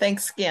 Well,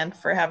 thanks again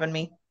for having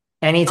me.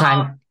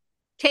 Anytime.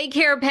 Take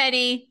care,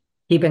 Penny.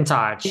 Keep in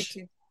touch. You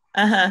too.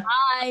 Uh-huh.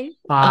 Bye.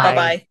 Bye.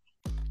 Bye-bye.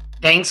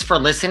 Thanks for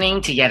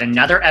listening to yet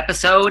another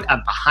episode of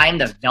Behind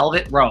the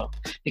Velvet Rope.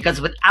 Because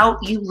without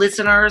you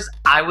listeners,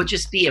 I would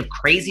just be a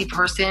crazy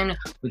person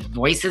with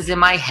voices in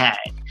my head.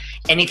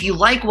 And if you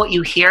like what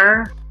you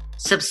hear,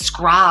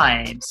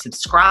 subscribe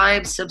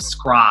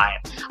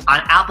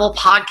on Apple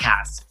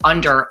Podcasts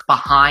under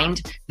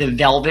Behind the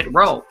Velvet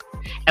Rope.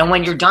 And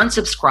when you're done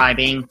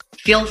subscribing,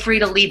 feel free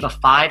to leave a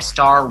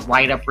 5-star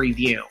write-up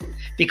review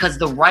because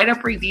the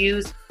write-up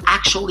reviews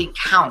actually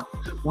count.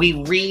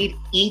 We read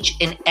each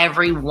and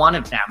every one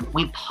of them.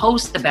 We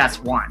post the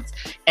best ones,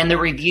 and the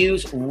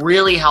reviews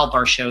really help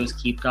our shows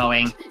keep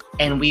going.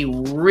 And we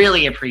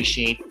really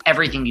appreciate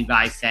everything you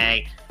guys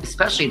say,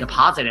 especially the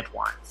positive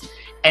ones.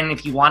 And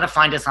if you want to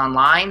find us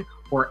online,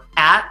 we're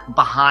at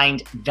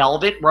Behind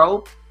Velvet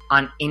Rope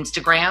on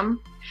Instagram.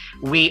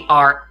 We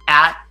are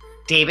at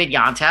David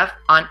Yontef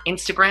on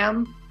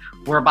Instagram.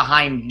 We're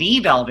Behind the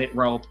Velvet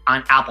Rope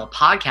on Apple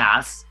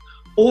Podcasts.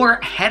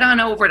 Or head on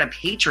over to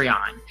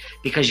Patreon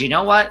because you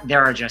know what?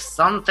 There are just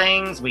some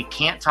things we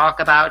can't talk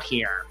about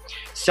here.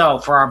 So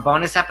for our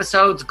bonus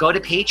episodes, go to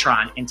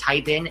Patreon and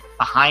type in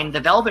Behind the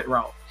Velvet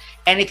Rope.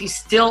 And if you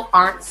still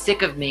aren't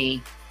sick of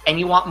me, and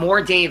you want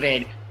more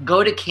David,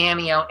 go to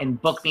Cameo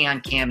and book me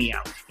on Cameo.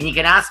 And you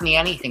can ask me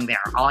anything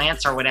there. I'll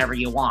answer whatever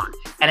you want.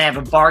 And I have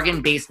a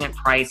bargain basement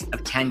price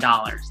of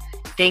 $10.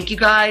 Thank you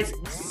guys.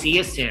 See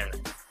you soon.